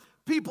where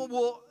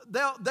people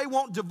they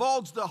won't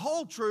divulge the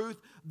whole truth.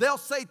 They'll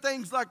say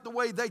things like the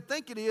way they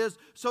think it is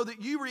so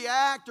that you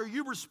react or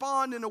you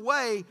respond in a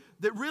way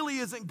that really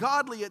isn't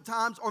godly at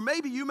times, or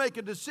maybe you make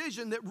a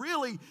decision that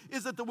really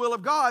isn't the will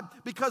of God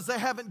because they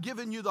haven't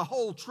given you the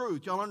whole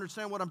truth. Y'all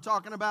understand what I'm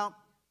talking about?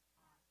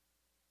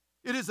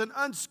 It is an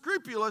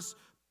unscrupulous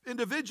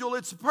individual.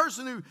 It's a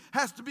person who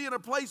has to be in a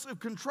place of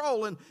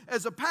control. And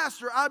as a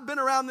pastor, I've been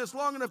around this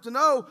long enough to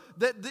know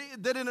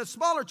that in a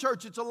smaller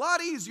church, it's a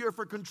lot easier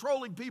for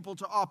controlling people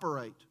to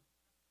operate.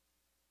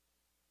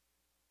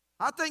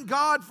 I thank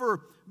God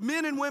for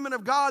men and women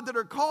of God that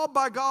are called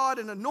by God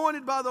and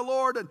anointed by the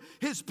Lord and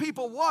His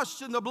people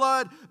washed in the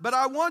blood. But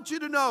I want you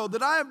to know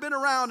that I have been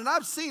around and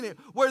I've seen it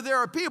where there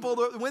are people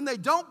that when they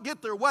don't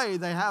get their way,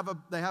 they have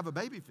a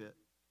baby fit.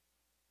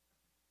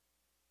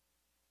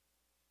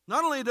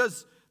 Not only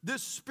does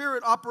this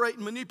spirit operate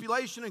in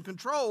manipulation and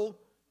control,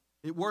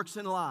 it works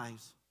in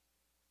lies.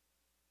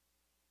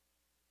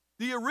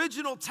 The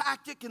original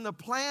tactic and the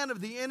plan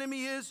of the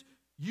enemy is,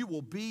 you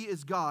will be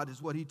as God,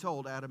 is what he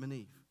told Adam and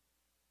Eve.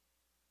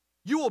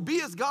 You will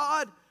be as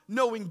God,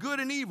 knowing good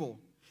and evil.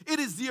 It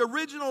is the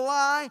original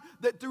lie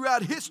that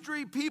throughout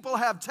history people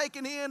have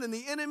taken in, and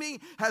the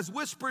enemy has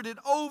whispered it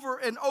over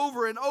and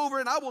over and over.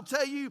 And I will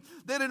tell you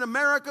that in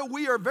America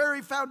we are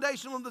very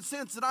foundational in the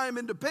sense that I am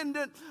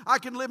independent. I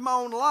can live my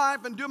own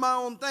life and do my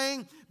own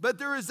thing. But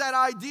there is that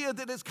idea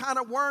that has kind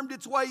of wormed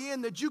its way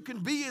in, that you can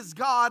be as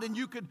God and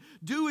you can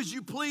do as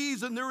you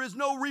please and there is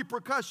no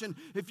repercussion.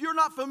 If you're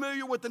not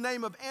familiar with the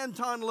name of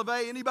Anton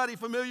LaVey, anybody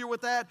familiar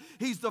with that?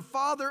 He's the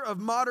father of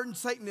modern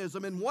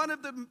Satanism. And one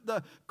of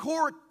the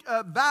core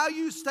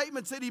value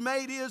statements that he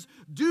made is,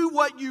 do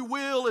what you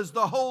will is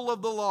the whole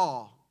of the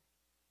law.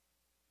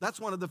 That's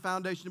one of the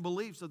foundational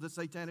beliefs of the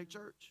Satanic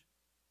Church.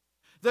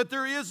 That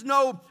there is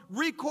no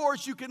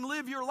recourse. You can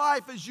live your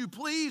life as you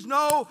please.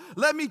 No,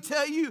 let me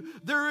tell you,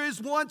 there is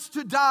once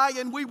to die,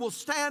 and we will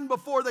stand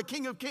before the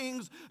King of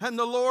Kings and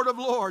the Lord of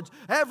Lords.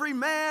 Every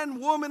man,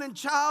 woman, and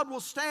child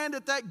will stand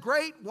at that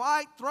great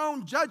white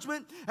throne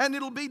judgment, and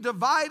it'll be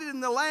divided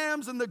in the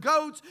lambs and the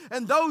goats,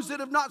 and those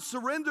that have not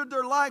surrendered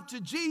their life to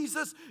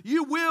Jesus,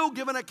 you will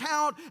give an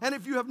account. And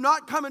if you have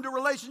not come into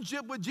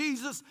relationship with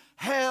Jesus,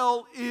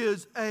 hell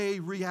is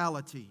a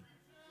reality.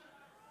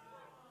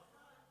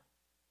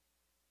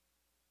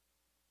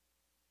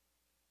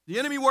 The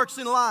enemy works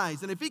in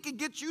lies, and if he can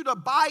get you to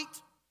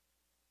bite,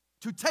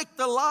 to take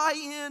the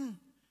lie in,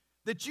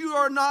 that you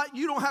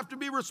don't have to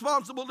be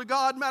responsible to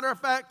God. Matter of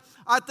fact,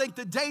 I think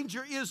the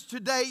danger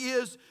today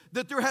is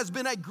that there has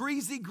been a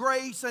greasy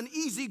grace, an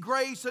easy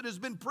grace that has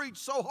been preached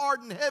so hard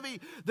and heavy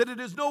that it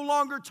is no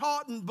longer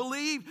taught and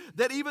believed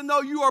that even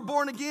though you are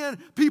born again,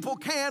 people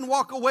can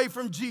walk away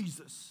from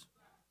Jesus.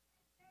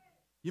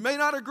 You may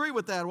not agree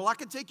with that. Well, I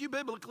can take you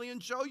biblically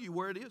and show you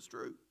where it is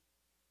true.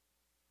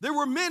 There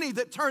were many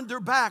that turned their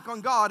back on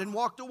God and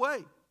walked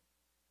away.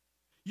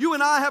 You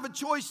and I have a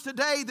choice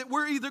today that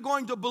we're either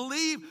going to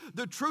believe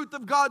the truth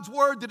of God's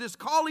word that is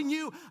calling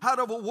you out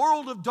of a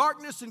world of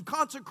darkness and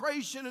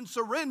consecration and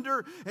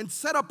surrender and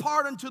set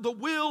apart unto the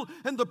will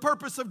and the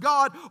purpose of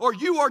God, or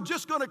you are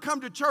just going to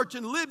come to church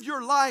and live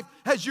your life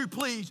as you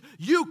please.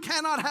 You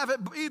cannot have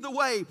it either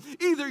way.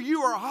 Either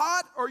you are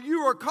hot or you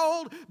are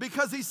cold,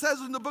 because he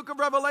says in the book of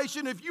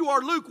Revelation, if you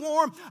are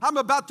lukewarm, I'm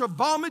about to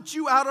vomit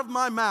you out of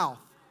my mouth.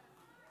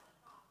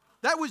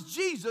 That was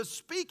Jesus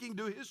speaking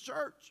to his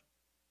church.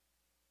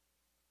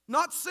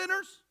 Not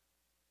sinners,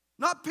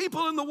 not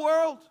people in the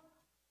world.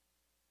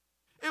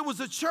 It was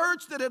a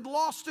church that had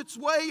lost its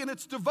way in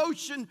its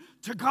devotion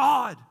to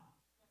God.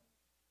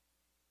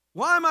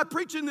 Why am I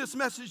preaching this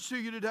message to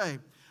you today?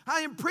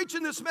 I am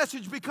preaching this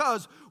message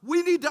because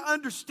we need to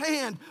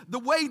understand the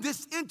way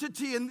this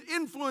entity and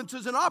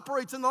influences and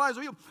operates in the lives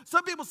of people.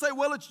 Some people say,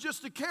 well, it's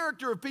just the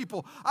character of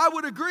people. I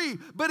would agree,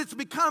 but it's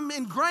become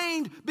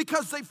ingrained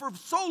because they for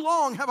so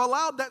long have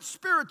allowed that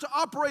spirit to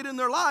operate in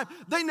their life.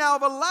 They now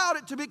have allowed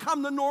it to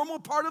become the normal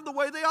part of the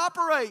way they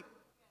operate.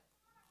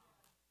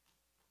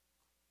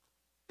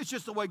 It's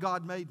just the way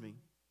God made me.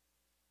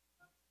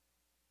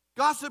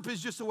 Gossip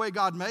is just the way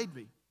God made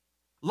me.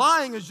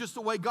 Lying is just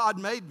the way God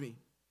made me.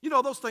 You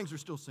know, those things are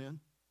still sin.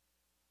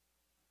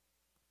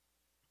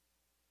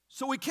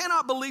 So we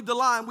cannot believe the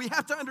lie, and we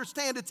have to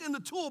understand it's in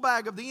the tool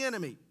bag of the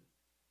enemy.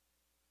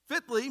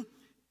 Fifthly,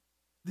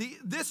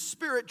 this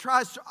spirit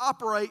tries to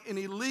operate in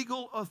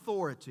illegal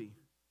authority.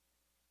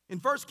 In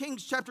 1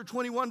 Kings chapter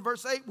 21,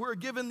 verse 8, we're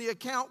given the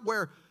account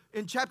where,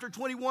 in chapter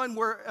 21,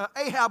 where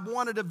Ahab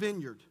wanted a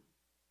vineyard.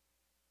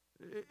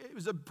 It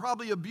was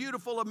probably a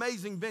beautiful,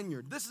 amazing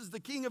vineyard. This is the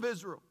king of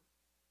Israel.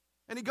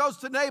 And he goes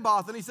to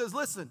Naboth and he says,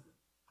 listen,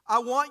 I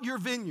want your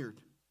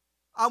vineyard.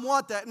 I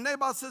want that. And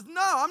Naboth says,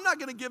 no, I'm not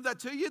going to give that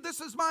to you.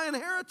 This is my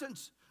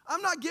inheritance.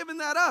 I'm not giving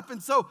that up.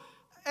 And so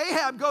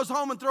Ahab goes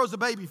home and throws a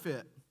baby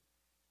fit.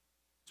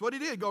 That's what he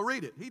did. Go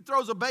read it. He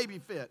throws a baby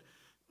fit.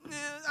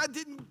 I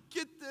didn't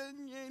get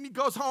and he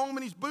goes home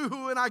and he's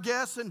boo-hooing, I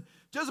guess. And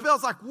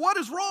Jezebel's like, what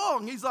is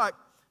wrong? He's like,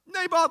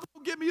 Naboth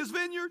won't give me his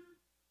vineyard.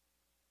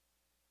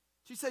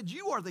 She said,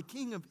 you are the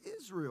king of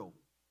Israel.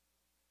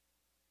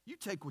 You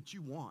take what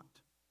you want.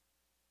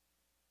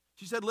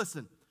 She said,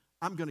 listen,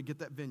 I'm going to get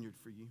that vineyard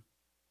for you.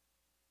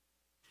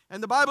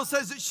 And the Bible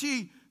says that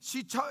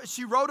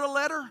she wrote a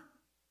letter.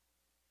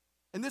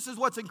 And this is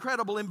what's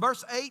incredible. In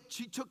verse 8,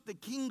 she took the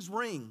king's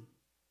ring,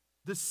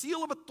 the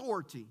seal of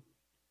authority,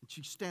 and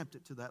she stamped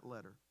it to that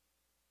letter.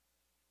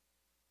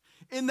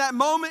 In that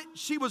moment,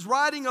 she was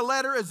writing a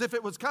letter as if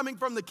it was coming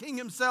from the king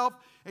himself,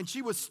 and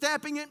she was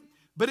stamping it,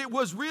 but it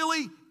was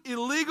really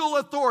illegal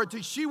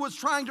authority. She was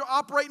trying to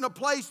operate in a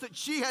place that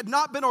she had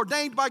not been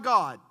ordained by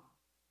God.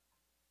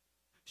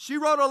 She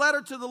wrote a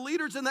letter to the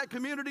leaders in that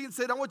community and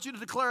said, I want you to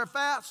declare a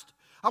fast.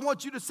 I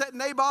want you to set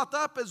Naboth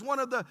up as one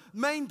of the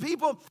main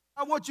people.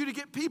 I want you to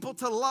get people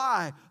to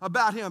lie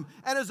about him.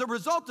 And as a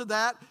result of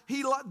that,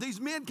 these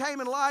men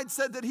came and lied,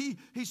 said that he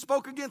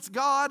spoke against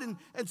God.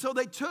 And so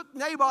they took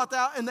Naboth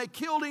out and they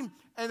killed him.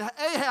 And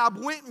Ahab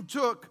went and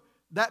took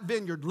that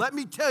vineyard. Let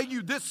me tell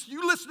you this.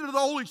 You listen to the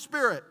Holy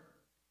Spirit.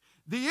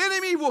 The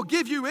enemy will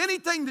give you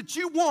anything that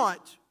you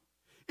want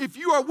if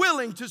you are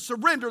willing to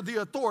surrender the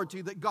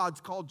authority that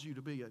God's called you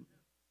to be in.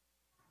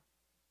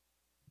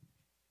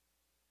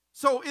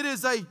 So it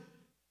is a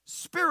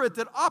spirit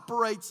that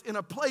operates in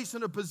a place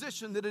and a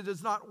position that it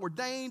is not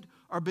ordained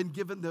or been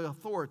given the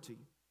authority.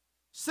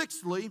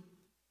 Sixthly,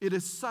 it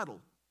is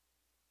subtle.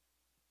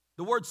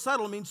 The word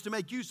subtle means to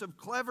make use of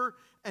clever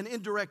and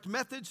indirect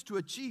methods to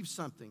achieve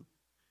something.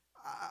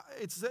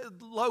 It's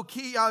low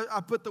key,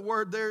 I put the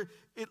word there,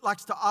 it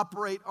likes to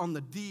operate on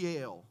the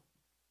DL.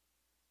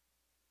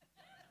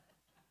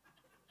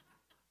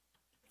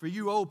 For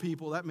you old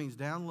people, that means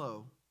down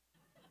low.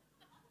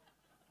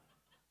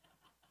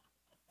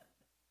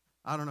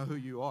 I don't know who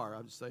you are,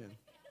 I'm just saying.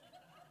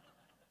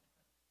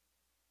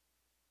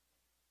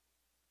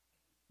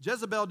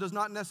 Jezebel does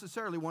not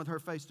necessarily want her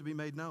face to be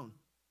made known.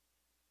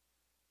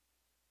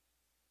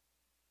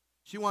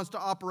 She wants to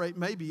operate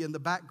maybe in the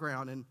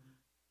background and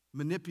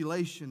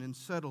manipulation and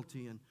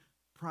subtlety and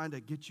trying to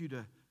get you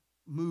to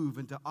move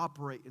and to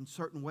operate in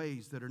certain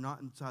ways that are not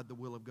inside the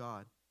will of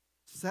God.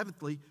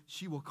 Seventhly,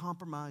 she will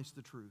compromise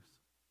the truth.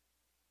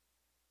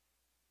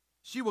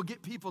 She will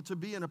get people to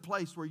be in a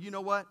place where, you know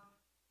what?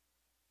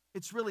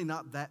 It's really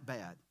not that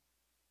bad.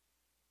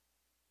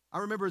 I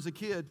remember as a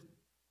kid,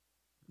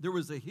 there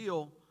was a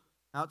hill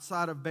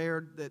outside of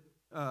Baird that,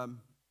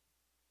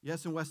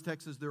 yes, in West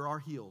Texas there are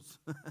hills.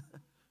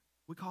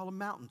 We call them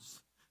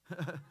mountains.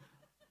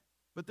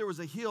 But there was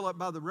a hill up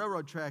by the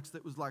railroad tracks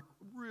that was like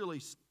really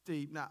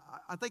steep. Now,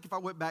 I think if I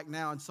went back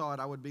now and saw it,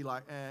 I would be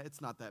like,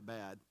 it's not that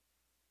bad.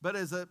 But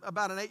as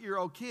about an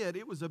 8-year-old kid,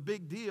 it was a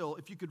big deal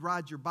if you could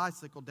ride your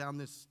bicycle down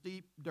this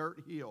steep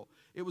dirt hill.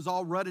 It was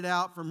all rutted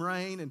out from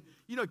rain. And,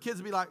 you know, kids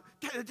would be like,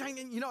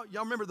 you know,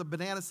 y'all remember the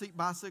banana seat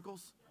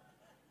bicycles?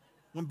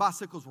 When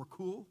bicycles were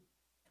cool?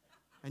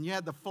 And you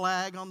had the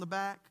flag on the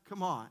back?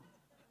 Come on.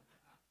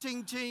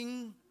 Ting,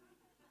 ting.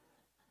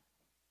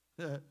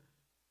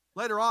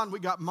 Later on, we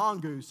got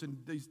Mongoose and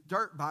these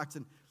dirt bikes.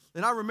 And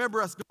I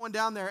remember us going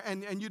down there,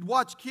 and you'd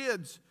watch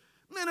kids,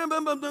 and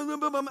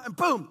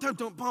boom,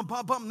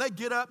 and they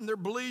get up, and they're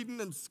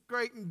bleeding and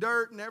scraping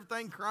dirt and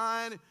everything,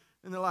 crying.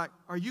 And they're like,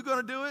 are you going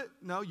to do it?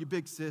 No, you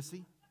big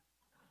sissy.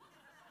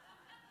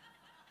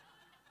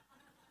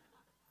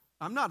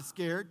 I'm not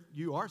scared.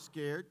 You are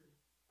scared.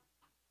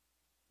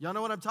 Y'all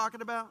know what I'm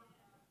talking about?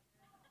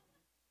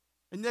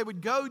 And they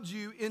would goad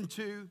you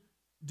into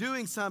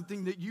doing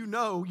something that you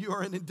know you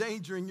are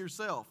endangering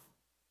yourself.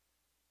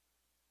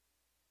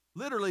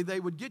 Literally, they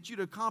would get you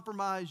to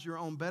compromise your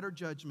own better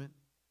judgment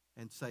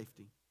and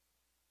safety.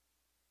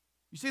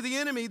 You see, the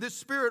enemy, this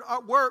spirit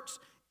works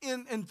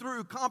in and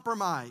through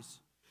compromise.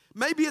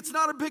 Maybe it's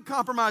not a big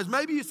compromise.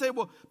 Maybe you say,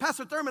 well,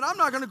 Pastor Thurman, I'm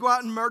not going to go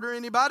out and murder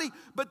anybody.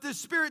 But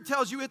this spirit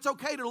tells you it's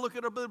okay to look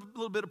at a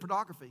little bit of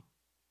pornography.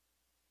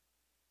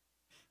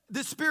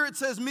 This spirit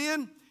says,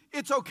 men,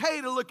 it's okay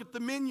to look at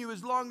the menu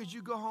as long as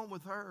you go home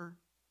with her.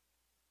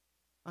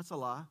 That's a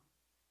lie.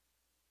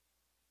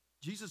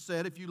 Jesus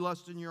said, if you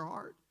lust in your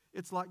heart,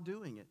 it's like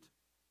doing it.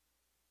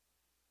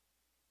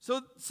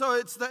 So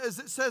it's as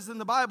it says in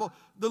the Bible,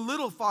 the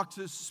little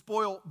foxes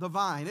spoil the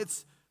vine.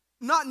 It's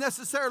not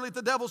necessarily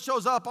the devil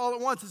shows up all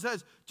at once and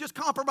says, just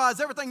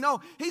compromise everything.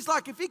 No, he's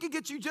like, if he could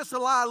get you just to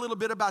lie a little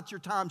bit about your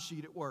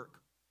timesheet at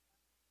work.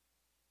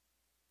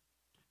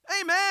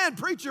 Amen,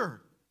 preacher.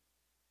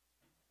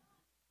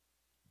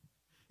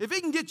 If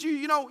he can get you,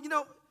 you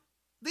know,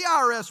 the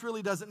IRS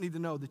really doesn't need to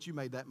know that you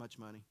made that much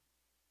money.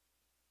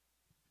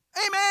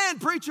 Amen,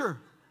 preacher.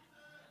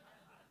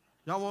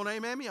 Y'all won't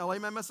amen me? I'll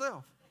amen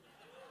myself.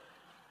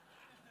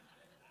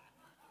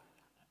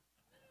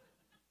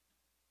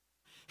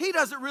 He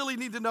doesn't really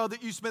need to know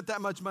that you spent that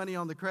much money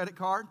on the credit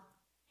card.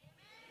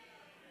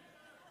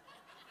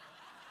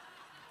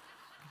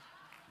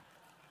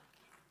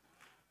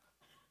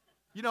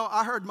 You know,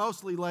 I heard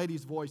mostly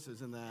ladies'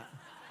 voices in that.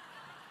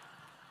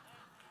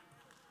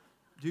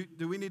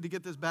 Do we need to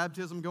get this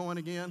baptism going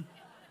again?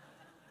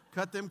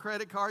 Cut them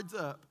credit cards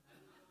up.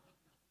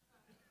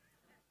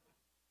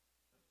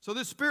 So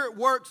this spirit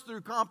works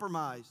through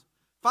compromise.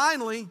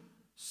 Finally,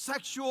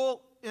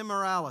 sexual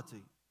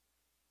immorality.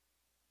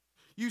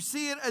 You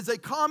see it as a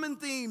common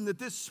theme that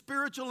this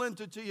spiritual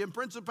entity and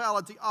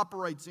principality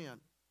operates in.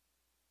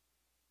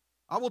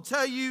 I will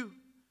tell you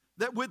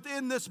that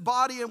within this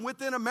body and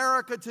within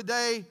America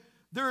today,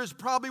 there is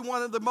probably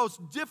one of the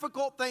most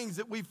difficult things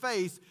that we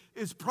face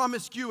is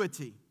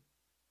promiscuity.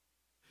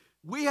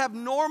 We have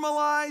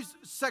normalized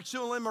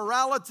sexual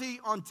immorality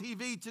on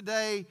TV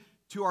today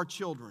to our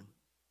children.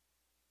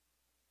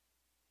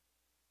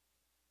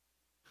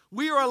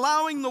 We are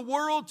allowing the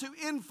world to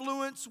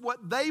influence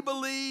what they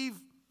believe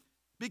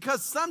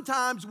because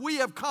sometimes we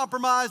have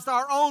compromised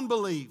our own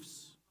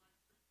beliefs.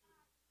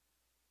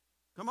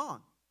 Come on.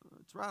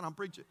 That's right, I'm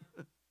preaching.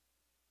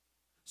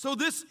 So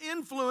this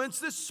influence,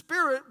 this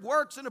spirit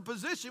works in a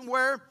position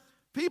where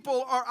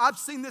people are, I've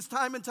seen this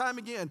time and time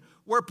again,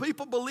 where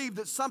people believe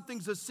that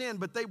something's a sin,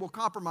 but they will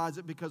compromise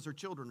it because their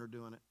children are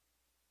doing it.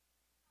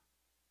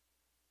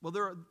 Well,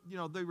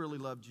 they really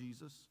love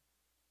Jesus.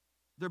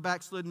 They're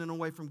backslidden and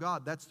away from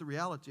God. That's the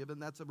reality of it,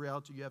 and that's a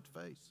reality you have to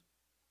face.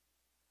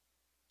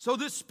 So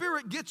this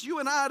spirit gets you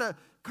and I to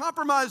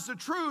compromise the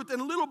truth,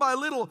 and little by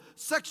little,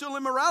 sexual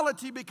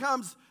immorality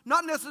becomes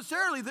not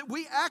necessarily that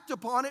we act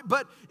upon it,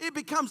 but it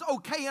becomes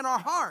okay in our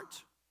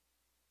heart.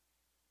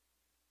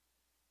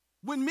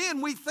 When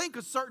men, we think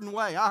a certain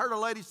way. I heard a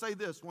lady say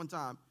this one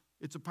time.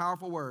 It's a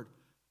powerful word.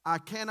 I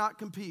cannot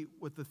compete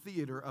with the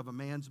theater of a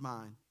man's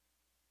mind.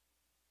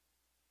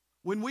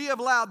 When we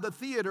have allowed the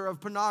theater of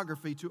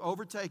pornography to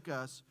overtake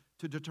us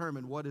to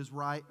determine what is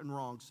right and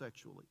wrong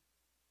sexually.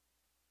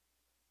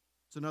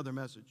 It's another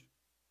message.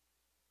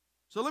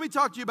 So let me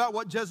talk to you about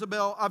what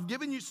Jezebel, I've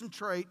given you some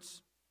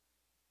traits.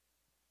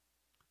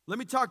 Let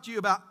me talk to you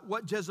about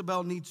what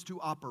Jezebel needs to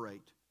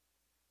operate.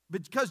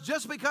 Because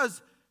just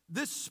because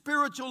this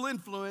spiritual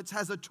influence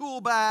has a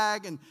tool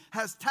bag and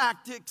has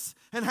tactics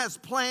and has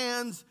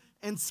plans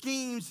and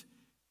schemes,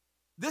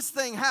 this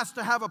thing has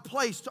to have a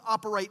place to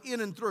operate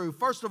in and through.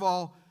 First of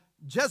all,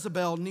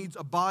 Jezebel needs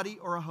a body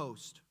or a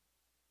host.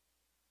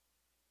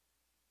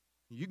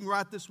 You can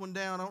write this one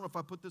down. I don't know if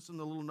I put this in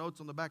the little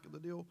notes on the back of the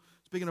deal.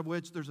 Speaking of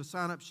which, there's a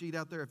sign-up sheet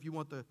out there if you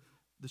want the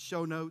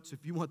show notes,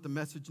 if you want the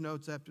message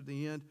notes after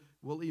the end.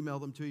 We'll email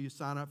them to you.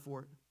 Sign up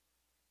for it.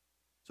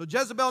 So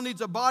Jezebel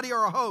needs a body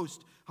or a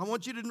host. I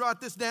want you to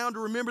write this down to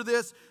remember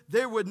this.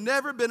 There would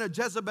never have been a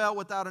Jezebel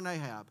without an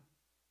Ahab.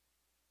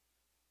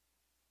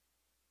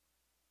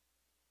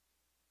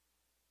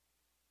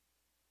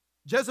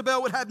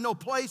 Jezebel would have no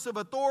place of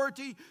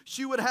authority.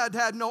 She would have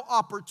had no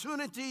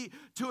opportunity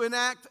to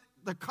enact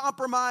the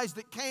compromise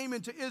that came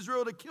into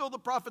Israel to kill the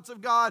prophets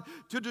of God,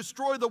 to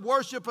destroy the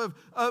worship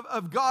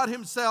of God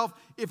himself,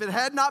 if it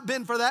had not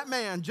been for that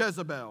man,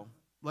 Jezebel.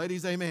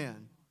 Ladies,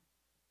 amen.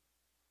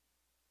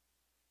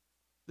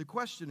 The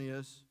question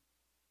is,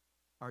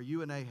 are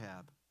you an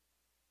Ahab?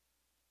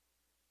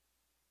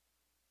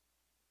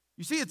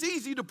 You see, it's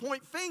easy to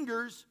point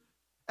fingers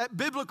at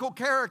biblical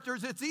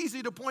characters. It's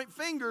easy to point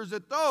fingers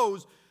at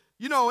those.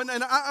 You know, and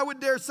I would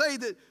dare say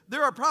that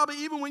there are probably,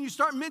 even when you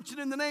start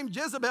mentioning the name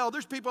Jezebel,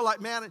 there's people like,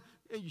 man,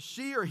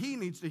 she or he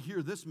needs to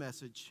hear this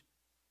message.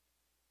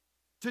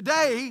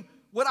 Today,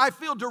 what I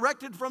feel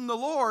directed from the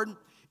Lord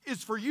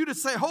is for you to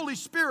say, Holy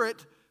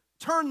Spirit,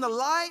 turn the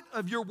light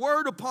of your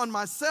word upon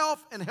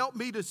myself and help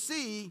me to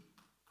see,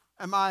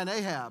 am I an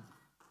Ahab?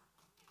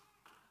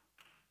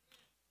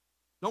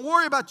 Don't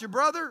worry about your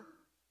brother.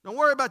 Don't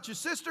worry about your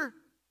sister.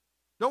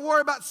 Don't worry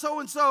about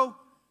so-and-so.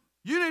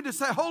 You need to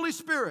say, Holy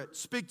Spirit,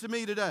 speak to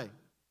me today.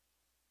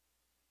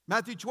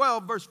 Matthew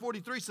 12, verse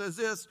 43 says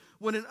this,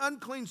 when an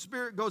unclean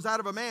spirit goes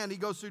out of a man, he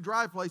goes through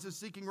dry places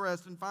seeking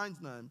rest and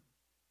finds none.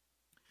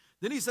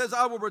 Then he says,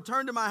 I will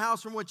return to my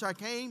house from which I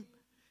came.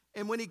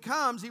 And when he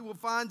comes, he will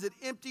find it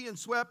empty and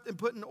swept and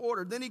put in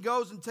order. Then he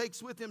goes and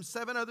takes with him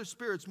 7 other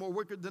spirits more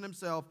wicked than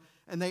himself,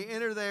 and they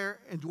enter there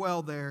and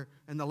dwell there.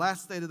 And the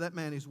last state of that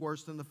man is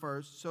worse than the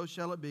first. So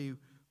shall it be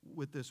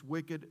with this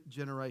wicked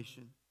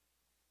generation.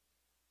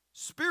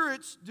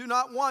 Spirits do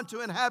not want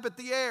to inhabit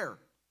the air.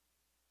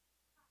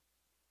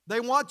 They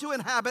want to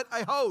inhabit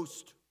a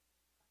host.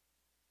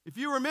 If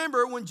you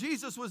remember, when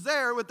Jesus was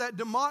there with that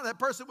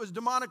person was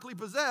demonically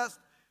possessed,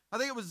 I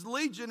think it was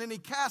Legion, and he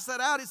cast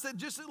that out. He said,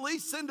 just at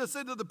least send us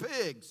into the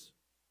pigs.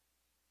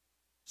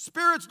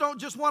 Spirits don't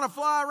just want to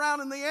fly around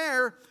in the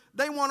air.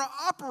 They want to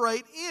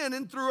operate in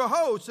and through a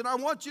host. And I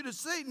want you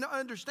to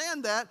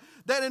understand that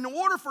in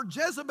order for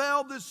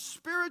Jezebel, this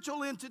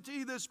spiritual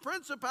entity, this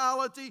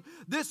principality,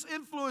 this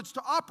influence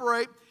to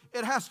operate,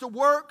 it has to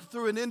work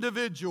through an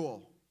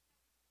individual.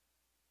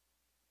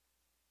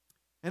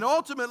 And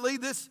ultimately,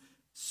 this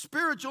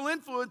spiritual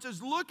influence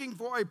is looking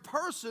for a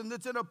person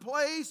that's in a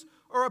place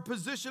or a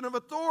position of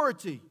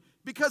authority,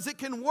 because it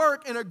can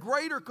work in a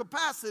greater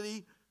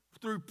capacity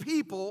through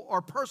people or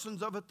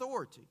persons of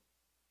authority.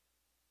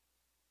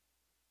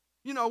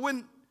 You know,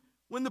 when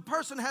the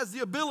person has the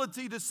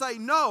ability to say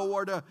no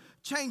or to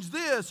change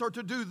this or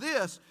to do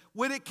this,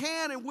 when it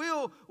can and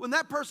will, when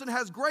that person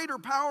has greater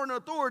power and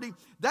authority,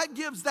 that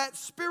gives that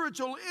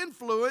spiritual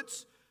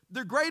influence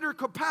the greater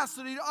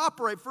capacity to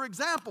operate. For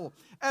example,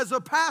 as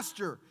a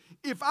pastor,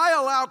 if I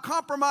allow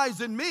compromise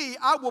in me,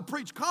 I will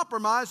preach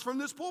compromise from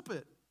this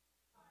pulpit.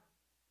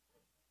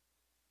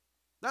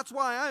 That's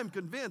why I am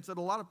convinced that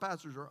a lot of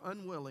pastors are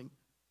unwilling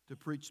to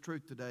preach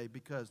truth today,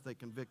 because they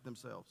convict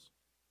themselves.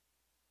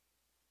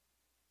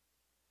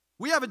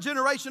 We have a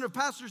generation of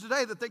pastors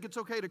today that think it's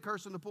okay to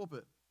curse in the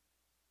pulpit.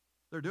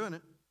 They're doing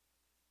it.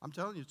 I'm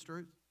telling you, it's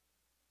truth.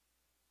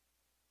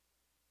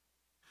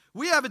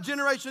 We have a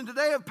generation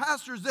today of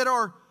pastors that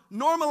are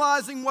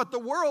normalizing what the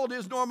world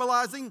is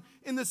normalizing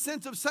in the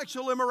sense of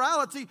sexual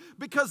immorality,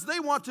 because they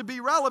want to be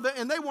relevant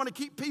and they want to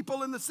keep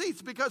people in the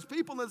seats, because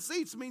people in the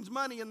seats means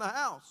money in the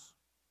house.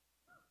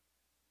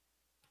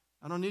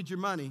 I don't need your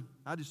money.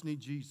 I just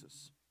need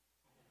Jesus.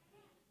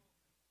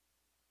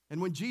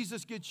 And when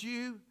Jesus gets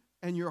you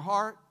and your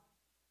heart,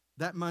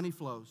 that money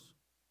flows.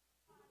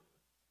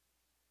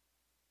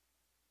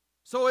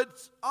 So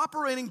it's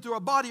operating through a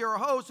body or a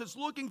host. It's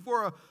looking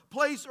for a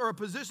place or a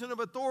position of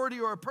authority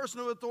or a person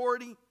of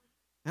authority.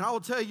 And I will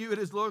tell you, it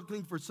is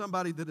looking for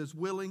somebody that is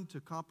willing to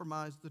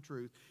compromise the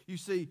truth. You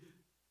see,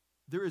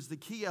 there is the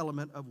key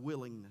element of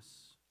willingness.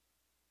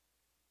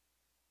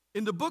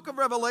 In the book of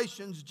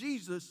Revelations,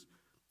 Jesus,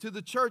 to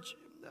the church,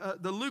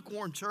 the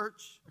lukewarm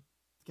church, I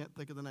can't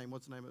think of the name.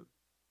 What's the name of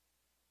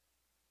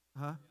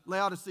it?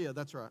 Laodicea,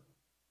 that's right.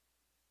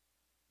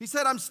 He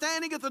said, I'm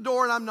standing at the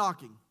door and I'm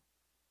knocking.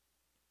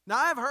 Now,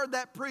 I've heard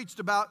that preached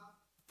about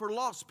for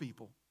lost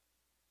people.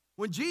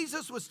 When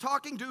Jesus was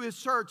talking to his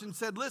church and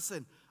said,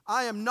 listen,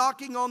 I am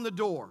knocking on the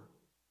door.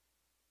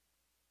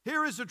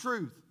 Here is the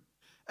truth.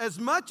 As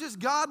much as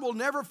God will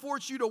never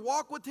force you to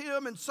walk with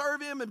Him and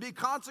serve Him and be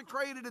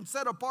consecrated and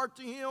set apart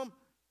to Him,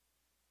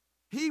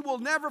 He will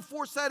never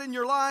force that in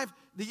your life.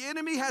 The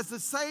enemy has the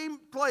same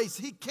place.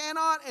 He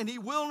cannot and he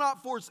will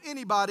not force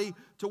anybody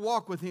to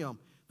walk with Him.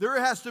 There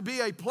has to be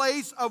a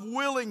place of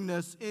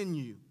willingness in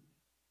you.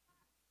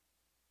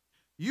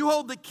 You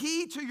hold the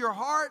key to your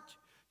heart.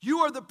 You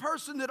are the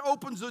person that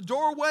opens the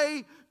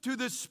doorway to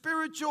the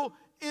spiritual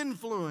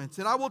influence.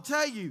 And I will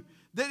tell you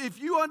that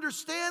if you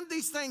understand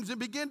these things and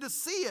begin to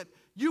see it,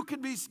 you can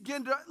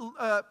begin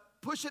to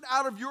push it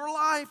out of your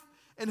life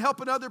and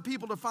helping other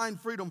people to find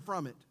freedom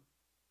from it.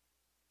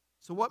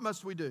 So what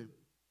must we do?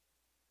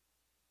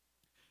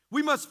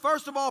 We must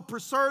first of all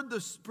pursue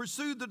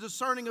the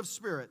discerning of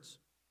spirits.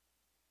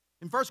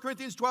 In 1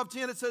 Corinthians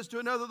 12:10 it says, to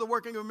another the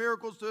working of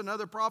miracles, to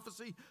another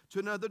prophecy, to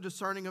another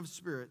discerning of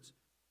spirits.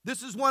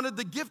 This is one of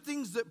the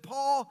giftings that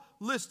Paul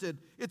listed.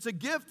 It's a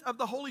gift of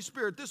the Holy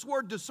Spirit. This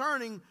word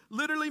discerning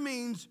literally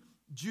means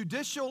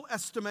judicial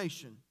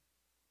estimation.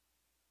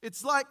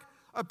 It's like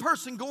a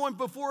person going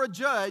before a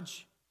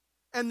judge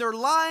and they're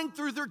lying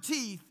through their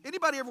teeth.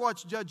 Anybody ever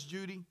watch Judge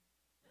Judy?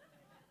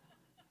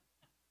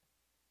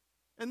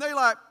 And they're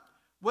like,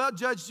 well,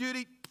 Judge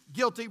Judy,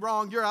 guilty,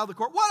 wrong, you're out of the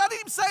court. What? I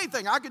didn't even say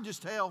anything. I could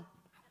just tell.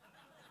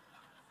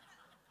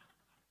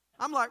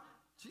 I'm like,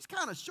 she's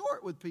kind of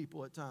short with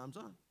people at times,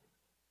 huh?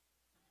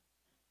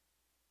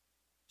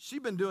 She's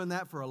been doing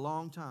that for a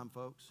long time,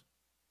 folks.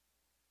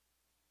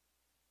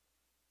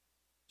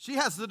 She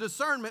has the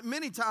discernment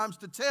many times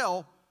to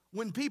tell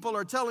when people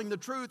are telling the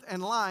truth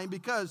and lying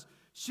because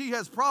she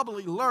has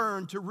probably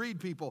learned to read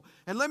people.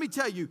 And let me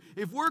tell you,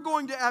 if we're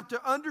going to have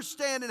to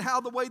understand and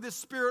how the way this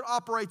spirit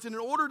operates, and in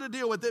order to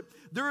deal with it,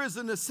 there is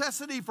a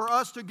necessity for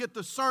us to get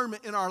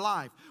discernment in our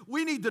life.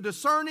 We need the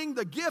discerning,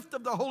 the gift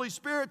of the Holy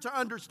Spirit to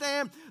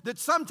understand that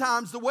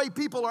sometimes the way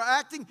people are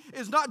acting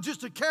is not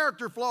just a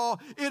character flaw,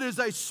 it is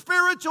a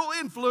spiritual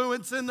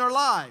influence in their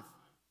life.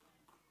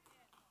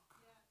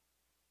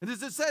 And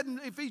as it said in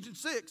Ephesians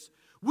 6,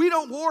 we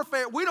don't war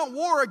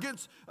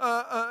against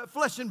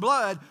flesh and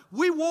blood.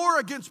 We war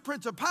against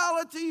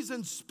principalities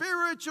and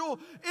spiritual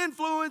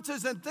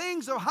influences and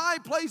things of high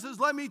places.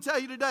 Let me tell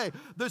you today,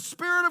 the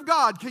Spirit of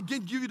God can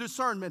give you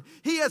discernment.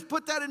 He has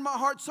put that in my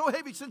heart so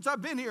heavy since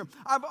I've been here.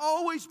 I've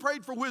always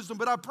prayed for wisdom,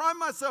 but I pride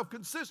myself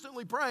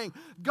consistently praying,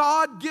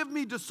 God, give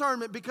me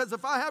discernment, because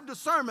if I have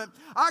discernment,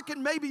 I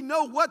can maybe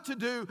know what to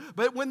do,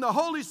 but when the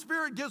Holy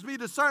Spirit gives me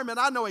discernment,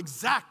 I know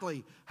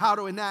exactly how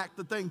to enact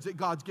the things that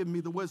God's given me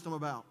the wisdom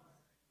about.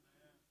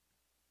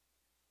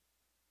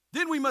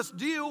 Then we must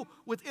deal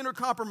with inner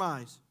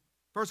compromise.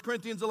 1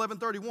 Corinthians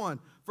 11:31.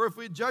 For if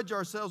we judge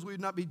ourselves, we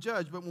would not be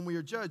judged. But when we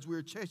are judged, we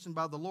are chastened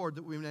by the Lord,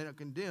 that we may not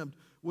be condemned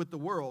with the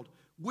world.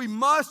 We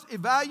must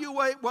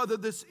evaluate whether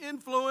this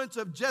influence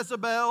of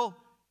Jezebel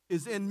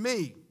is in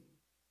me.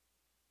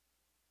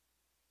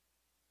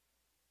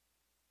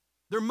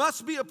 There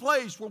must be a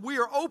place where we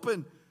are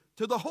open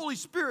to the Holy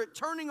Spirit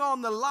turning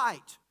on the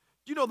light.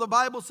 You know, the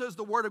Bible says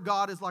the Word of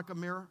God is like a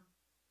mirror.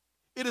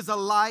 It is a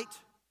light.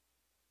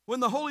 When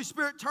the Holy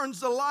Spirit turns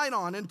the light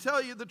on, and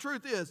tell you the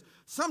truth is,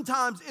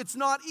 sometimes it's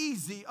not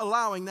easy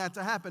allowing that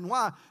to happen.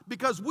 Why?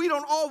 Because we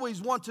don't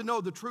always want to know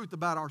the truth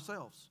about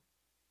ourselves.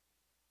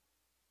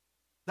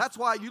 That's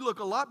why you look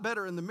a lot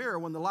better in the mirror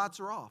when the lights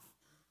are off.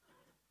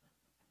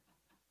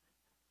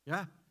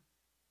 Yeah?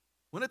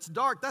 When it's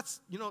dark,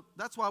 that's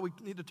why we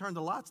need to turn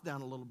the lights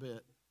down a little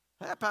bit.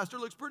 Hey, that pastor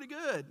looks pretty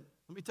good.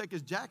 Let me take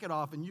his jacket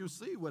off and you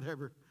see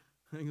whatever.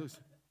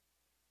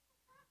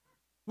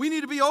 We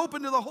need to be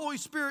open to the Holy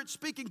Spirit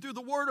speaking through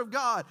the Word of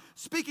God,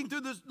 speaking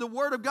through the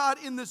Word of God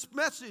in this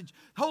message.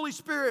 Holy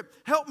Spirit,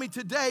 help me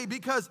today,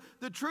 because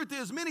the truth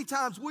is many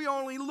times we are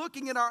only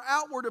looking at our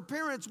outward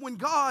appearance when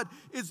God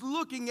is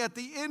looking at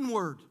the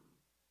inward.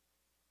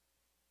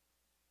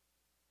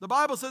 The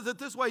Bible says it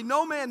this way,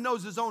 no man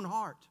knows his own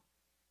heart.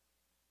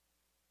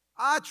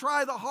 I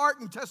try the heart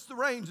and test the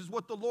reins is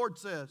what the Lord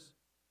says.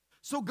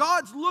 So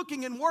God's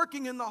looking and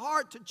working in the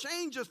heart to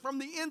change us from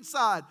the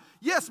inside.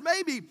 Yes,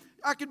 maybe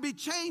I could be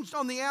changed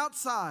on the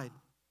outside.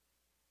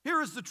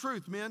 Here is the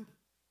truth, men.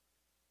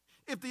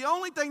 If the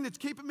only thing that's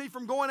keeping me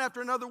from going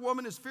after another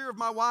woman is fear of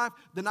my wife,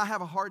 then I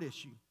have a heart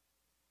issue.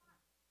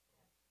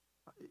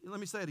 Let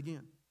me say it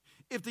again.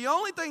 If the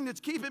only thing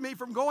that's keeping me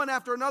from going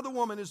after another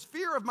woman is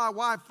fear of my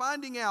wife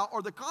finding out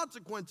or the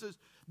consequences,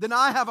 then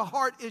I have a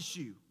heart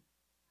issue.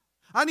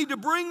 I need to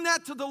bring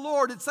that to the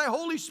Lord and say,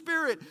 Holy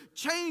Spirit,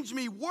 change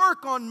me,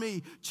 work on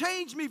me,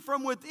 change me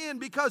from within,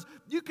 because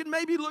you can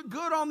maybe look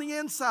good on the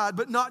inside,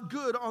 but not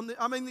good on the,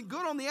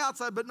 good on the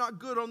outside, but not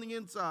good on the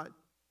inside.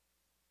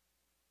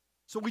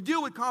 So we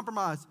deal with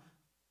compromise.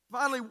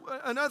 Finally,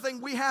 another thing,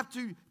 we have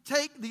to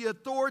take the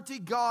authority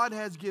God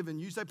has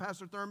given. You say,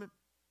 Pastor Thurman,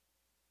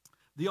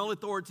 the only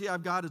authority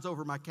I've got is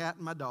over my cat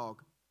and my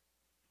dog.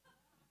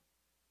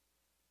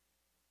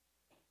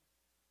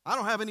 I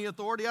don't have any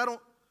authority. I don't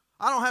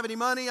have any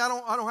money. I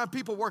don't have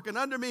people working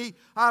under me.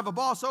 I have a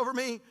boss over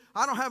me.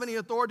 I don't have any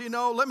authority.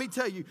 No, let me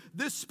tell you,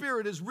 this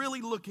spirit is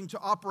really looking to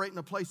operate in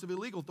a place of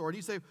illegal authority.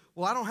 You say,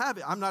 well, I don't have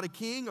it. I'm not a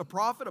king, a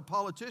prophet, a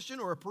politician,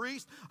 or a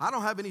priest. I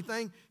don't have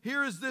anything.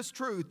 Here is this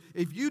truth.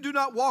 If you do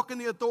not walk in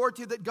the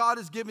authority that God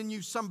has given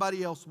you,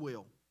 somebody else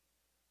will.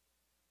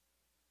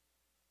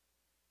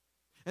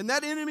 And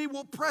that enemy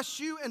will press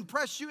you and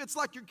press you. It's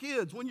like your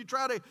kids when you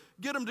try to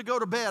get them to go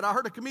to bed. I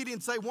heard a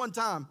comedian say one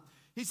time,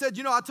 he said,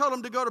 I told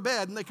them to go to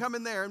bed, and they come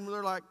in there, and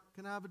they're like,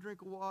 can I have a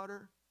drink of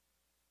water?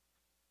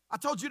 I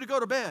told you to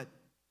go to bed.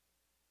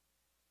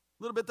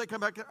 A little bit, they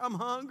come back, I'm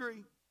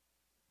hungry.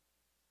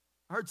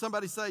 I heard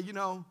somebody say,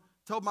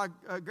 told my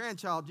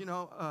grandchild,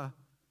 I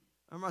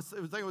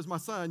think it was my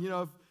son,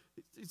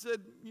 he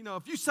said,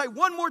 if you say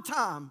one more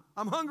time,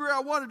 I'm hungry,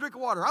 I want a drink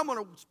of water, I'm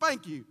going to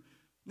spank you.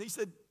 And he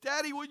said,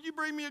 Daddy, would you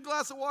bring me a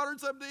glass of water and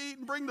something to eat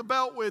and bring the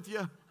belt with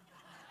you?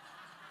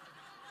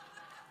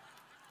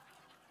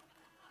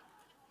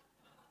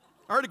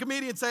 I heard a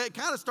comedian say it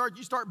kind of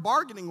you start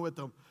bargaining with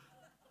them.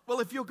 Well,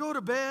 if you'll go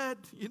to bed,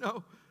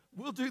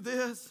 we'll do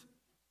this.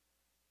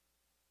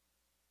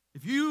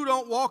 If you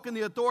don't walk in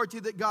the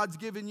authority that God's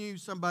given you,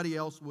 somebody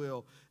else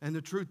will. And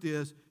the truth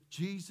is,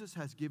 Jesus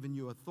has given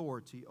you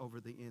authority over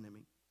the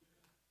enemy.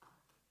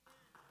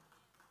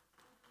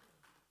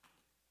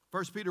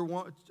 1 Peter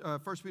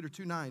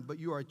 2:9, but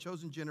you are a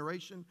chosen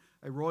generation,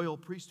 a royal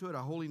priesthood, a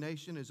holy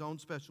nation, his own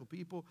special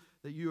people,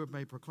 that you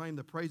may proclaim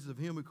the praises of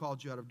him who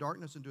called you out of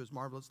darkness into his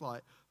marvelous light.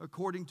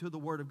 According to the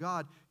word of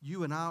God,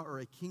 you and I are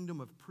a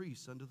kingdom of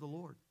priests unto the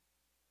Lord.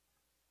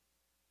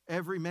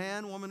 Every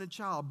man, woman, and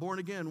child born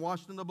again,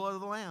 washed in the blood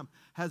of the Lamb,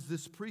 has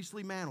this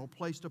priestly mantle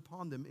placed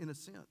upon them in a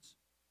sense.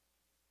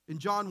 In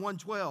John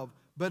 1:12,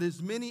 but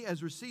as many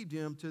as received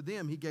him, to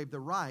them he gave the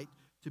right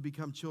to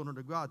become children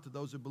of God, to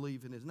those who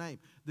believe in his name.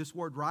 This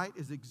word right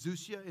is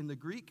exousia in the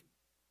Greek.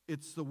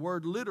 It's the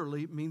word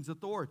literally means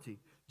authority.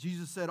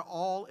 Jesus said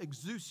all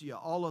exousia,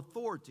 all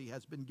authority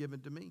has been given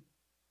to me.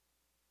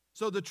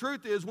 So the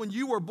truth is, when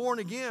you were born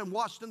again,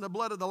 washed in the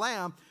blood of the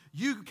Lamb,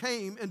 you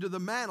came into the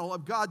mantle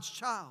of God's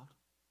child.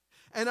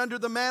 And under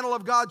the mantle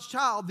of God's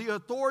child, the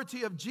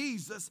authority of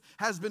Jesus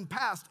has been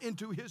passed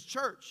into his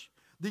church.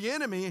 The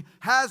enemy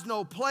has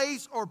no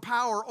place or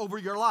power over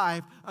your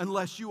life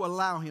unless you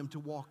allow him to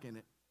walk in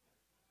it.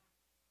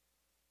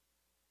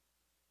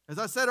 As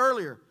I said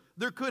earlier,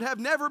 there could have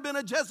never been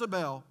a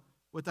Jezebel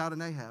without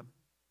an Ahab.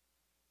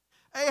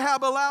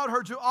 Ahab allowed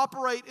her to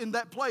operate in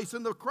that place.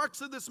 And the crux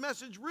of this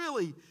message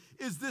really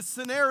is this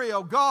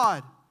scenario.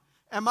 God,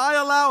 am I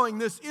allowing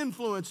this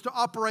influence to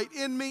operate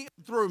in me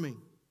and through me?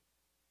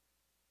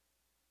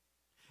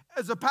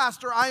 As a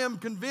pastor, I am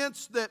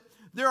convinced that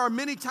there are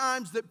many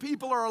times that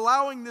people are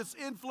allowing this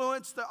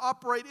influence to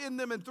operate in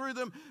them and through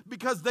them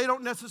because they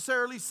don't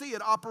necessarily see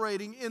it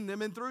operating in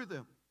them and through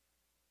them.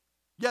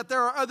 Yet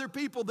there are other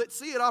people that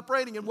see it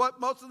operating. And what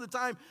most of the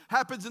time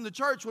happens in the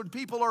church when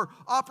people are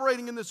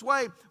operating in this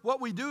way,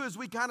 what we do is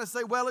we kind of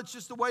say, well, it's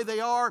just the way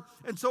they are.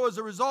 And so as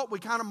a result, we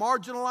kind of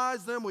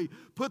marginalize them. We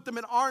put them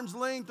at arm's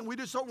length and we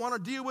just don't want to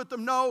deal with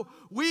them. No,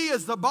 we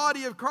as the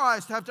body of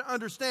Christ have to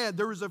understand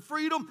there is a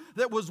freedom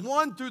that was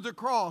won through the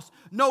cross.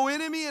 No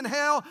enemy in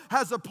hell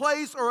has a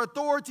place or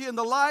authority in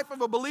the life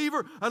of a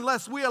believer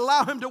unless we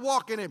allow him to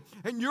walk in it.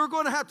 And you're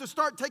going to have to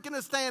start taking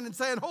a stand and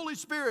saying, Holy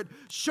Spirit,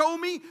 show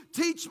me,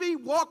 teach me,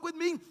 walk with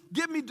me,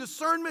 give me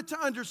discernment to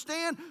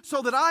understand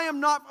so that I am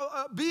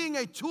not being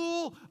a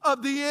tool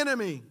of the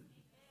enemy.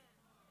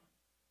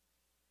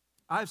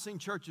 I've seen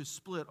churches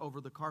split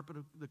over the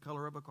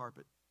color of a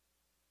carpet.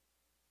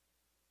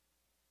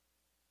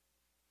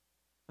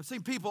 I've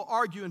seen people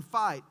argue and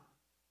fight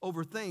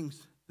over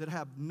things that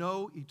have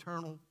no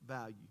eternal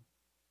value.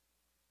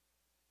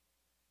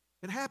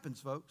 It happens,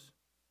 folks.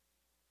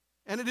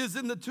 And it is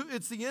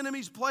it's the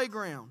enemy's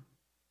playground.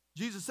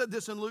 Jesus said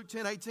this in Luke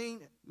 10:18,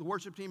 the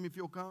worship team, if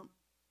you'll come.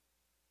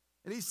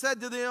 And he said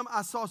to them,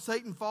 I saw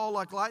Satan fall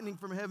like lightning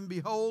from heaven.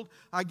 Behold,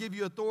 I give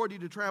you authority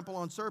to trample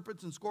on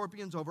serpents and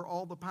scorpions over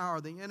all the power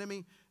of the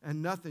enemy,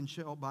 and nothing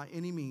shall by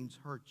any means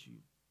hurt you.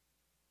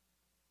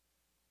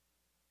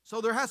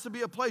 So there has to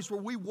be a place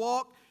where we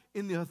walk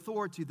in the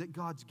authority that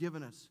God's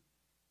given us.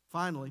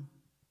 Finally,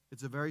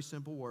 it's a very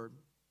simple word.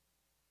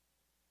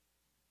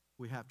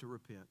 We have to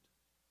repent.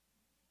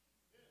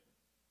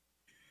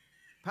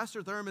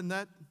 Pastor Thurman,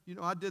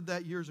 I did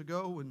that years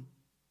ago when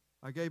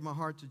I gave my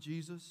heart to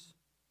Jesus.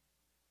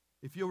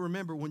 If you'll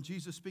remember, when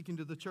Jesus speaking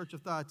to the church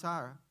of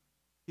Thyatira,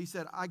 he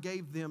said, I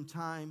gave them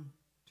time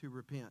to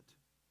repent.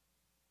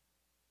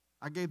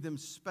 I gave them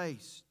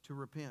space to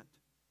repent,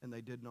 and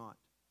they did not.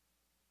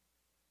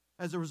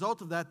 As a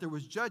result of that, there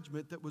was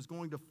judgment that was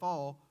going to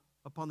fall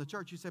upon the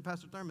church. You say,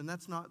 Pastor Thurman,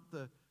 that's not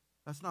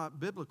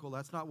biblical.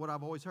 That's not what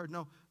I've always heard.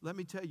 No, let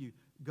me tell you,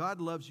 God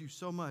loves you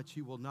so much,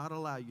 He will not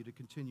allow you to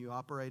continue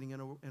operating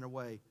in a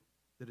way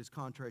that is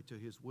contrary to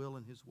His will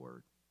and His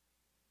word.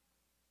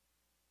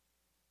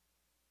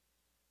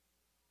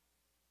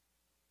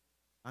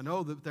 I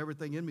know that with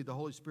everything in me, the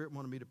Holy Spirit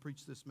wanted me to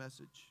preach this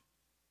message.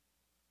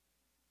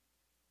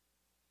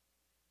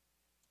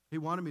 He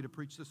wanted me to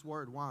preach this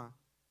word. Why?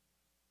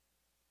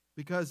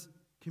 Because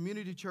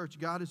Community Church,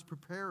 God is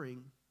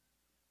preparing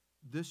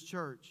this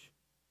church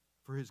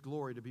for His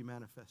glory to be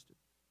manifested.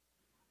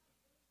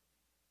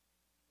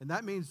 And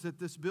that means that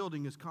this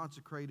building is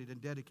consecrated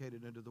and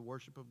dedicated unto the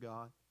worship of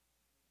God.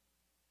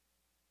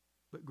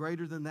 But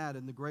greater than that,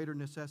 and the greater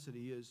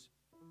necessity is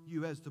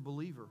you as the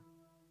believer,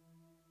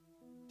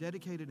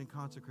 dedicated and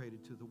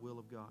consecrated to the will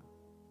of God.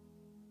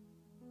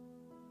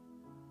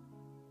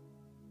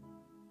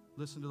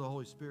 Listen to the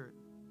Holy Spirit.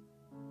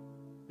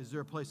 Is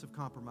there a place of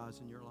compromise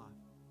in your life?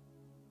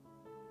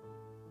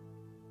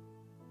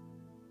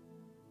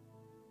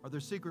 Are there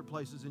secret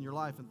places in your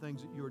life and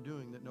things that you are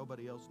doing that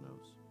nobody else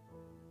knows?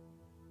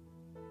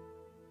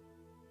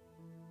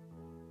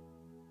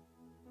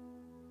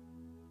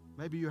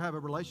 Maybe you have a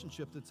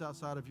relationship that's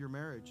outside of your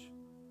marriage.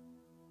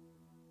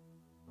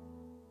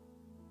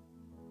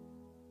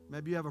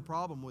 Maybe you have a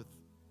problem with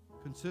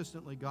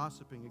consistently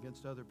gossiping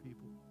against other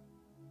people.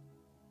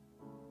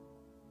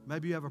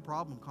 Maybe you have a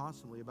problem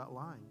constantly about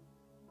lying.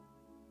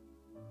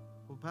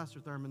 Well, Pastor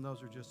Thurman,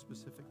 those are just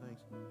specific things.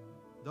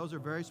 Those are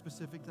very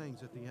specific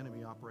things that the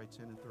enemy operates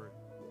in and through.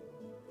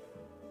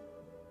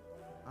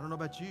 I don't know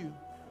about you.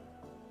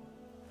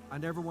 I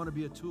never want to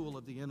be a tool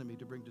of the enemy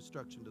to bring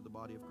destruction to the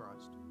body of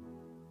Christ.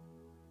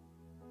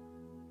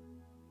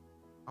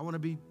 I want to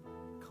be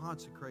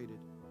consecrated.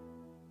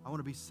 I want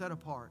to be set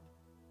apart.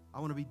 I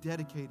want to be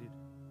dedicated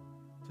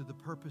to the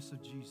purpose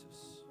of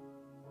Jesus.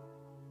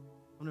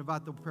 I'm going to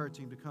invite the prayer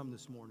team to come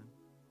this morning.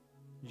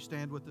 You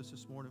stand with us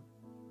this morning.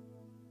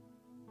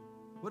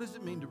 What does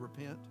it mean to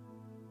repent?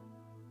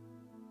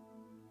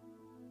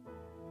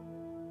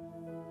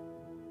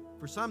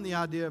 For some, the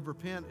idea of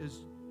repent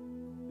is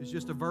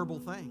just a verbal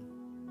thing.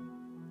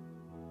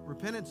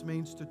 Repentance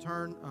means to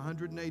turn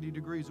 180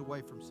 degrees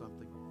away from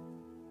something.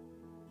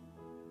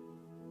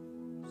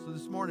 So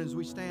this morning as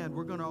we stand,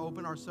 we're going to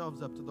open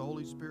ourselves up to the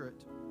Holy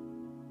Spirit.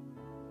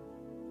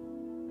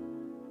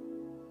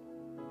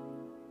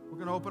 We're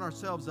going to open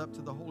ourselves up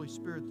to the Holy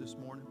Spirit this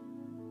morning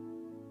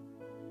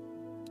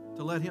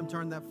to let Him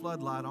turn that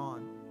floodlight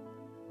on.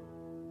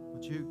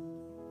 Would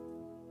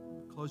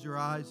you close your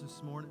eyes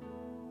this morning?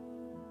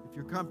 If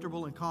you're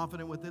comfortable and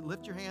confident with it,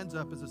 lift your hands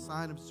up as a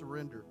sign of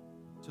surrender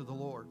to the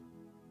Lord.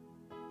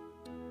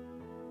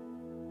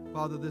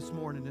 Father, this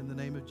morning in the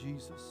name of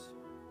Jesus,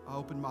 I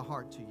open my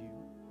heart to you.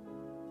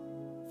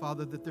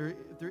 Father, that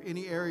if there are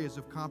any areas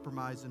of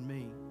compromise in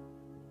me,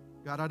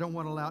 God, I don't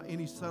want to allow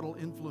any subtle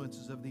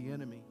influences of the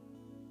enemy.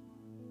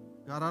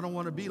 God, I don't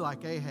want to be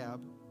like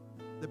Ahab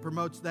that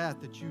promotes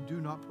that you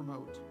do not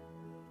promote.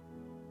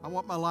 I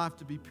want my life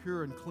to be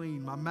pure and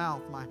clean, my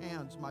mouth, my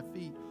hands, my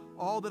feet,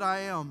 all that I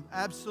am,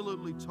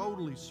 absolutely,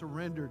 totally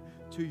surrendered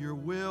to your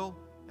will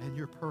and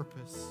your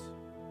purpose.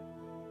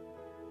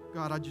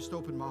 God, I just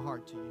open my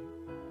heart to you.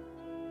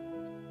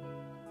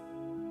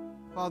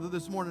 Father,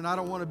 this morning, I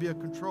don't want to be a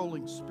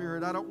controlling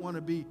spirit. I don't want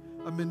to be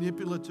a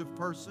manipulative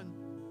person.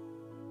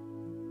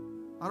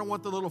 I don't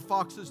want the little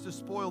foxes to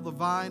spoil the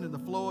vine and the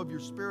flow of your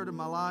Spirit in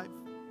my life.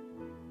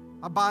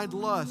 I bind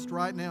lust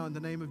right now in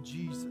the name of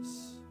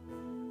Jesus.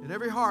 In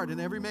every heart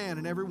and every man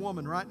and every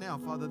woman right now,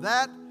 Father,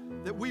 that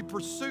we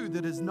pursue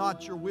that is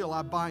not your will,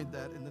 I bind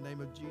that in the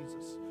name of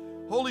Jesus.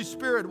 Holy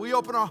Spirit, we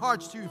open our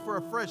hearts to you for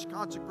a fresh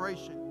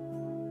consecration,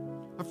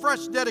 a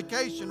fresh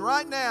dedication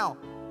right now.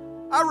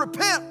 I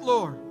repent,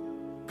 Lord.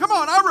 Come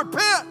on, I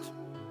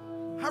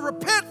repent. I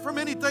repent from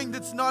anything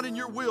that's not in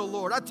your will,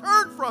 Lord. I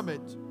turn from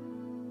it.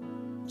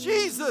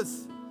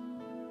 Jesus,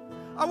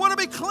 I want to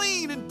be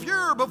clean and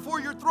pure before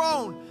your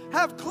throne.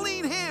 Have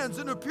clean hands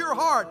and a pure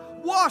heart,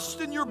 washed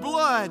in your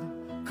blood,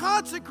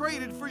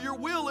 consecrated for your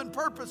will and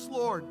purpose,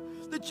 Lord,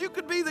 that you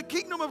could be the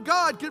kingdom of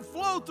God, could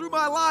flow through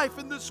my life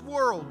in this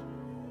world.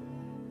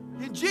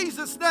 In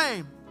Jesus'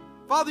 name.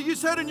 Father, you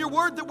said in your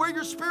word that where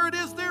your Spirit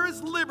is, there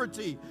is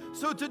liberty.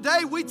 So today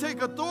we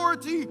take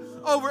authority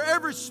over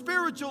every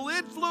spiritual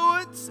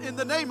influence in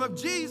the name of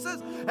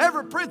Jesus,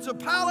 every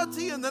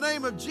principality in the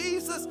name of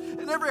Jesus,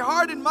 and every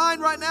heart and mind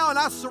right now, and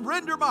I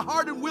surrender my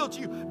heart and will to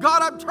you.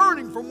 God, I'm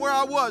turning from where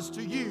I was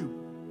to you.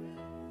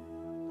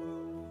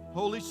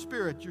 Holy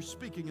Spirit, you're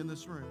speaking in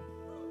this room.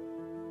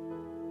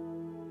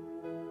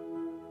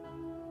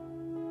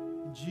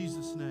 In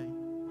Jesus' name.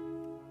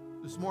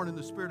 This morning,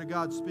 the Spirit of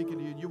God is speaking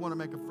to you, and you want to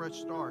make a fresh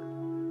start,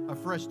 a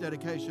fresh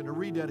dedication, a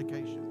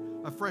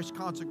rededication, a fresh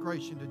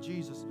consecration to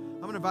Jesus.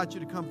 I'm going to invite you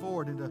to come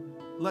forward and to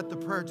let the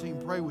prayer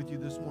team pray with you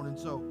this morning.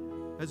 So,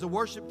 as the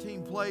worship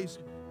team plays,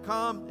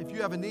 come. If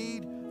you have a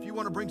need, if you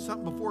want to bring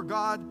something before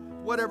God,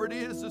 whatever it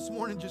is this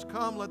morning, just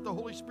come. Let the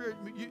Holy Spirit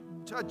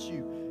touch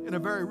you in a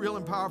very real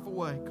and powerful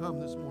way. Come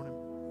this morning.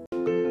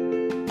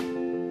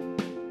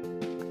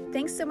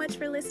 Thanks so much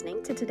for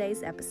listening to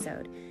today's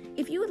episode.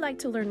 If you would like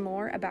to learn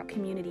more about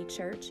Community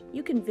Church,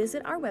 you can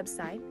visit our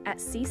website at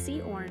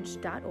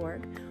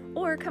ccorange.org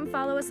or come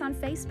follow us on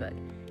Facebook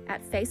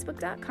at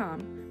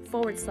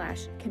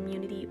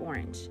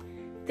facebook.com/communityorange.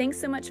 Thanks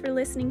so much for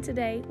listening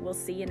today. We'll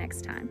see you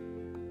next time.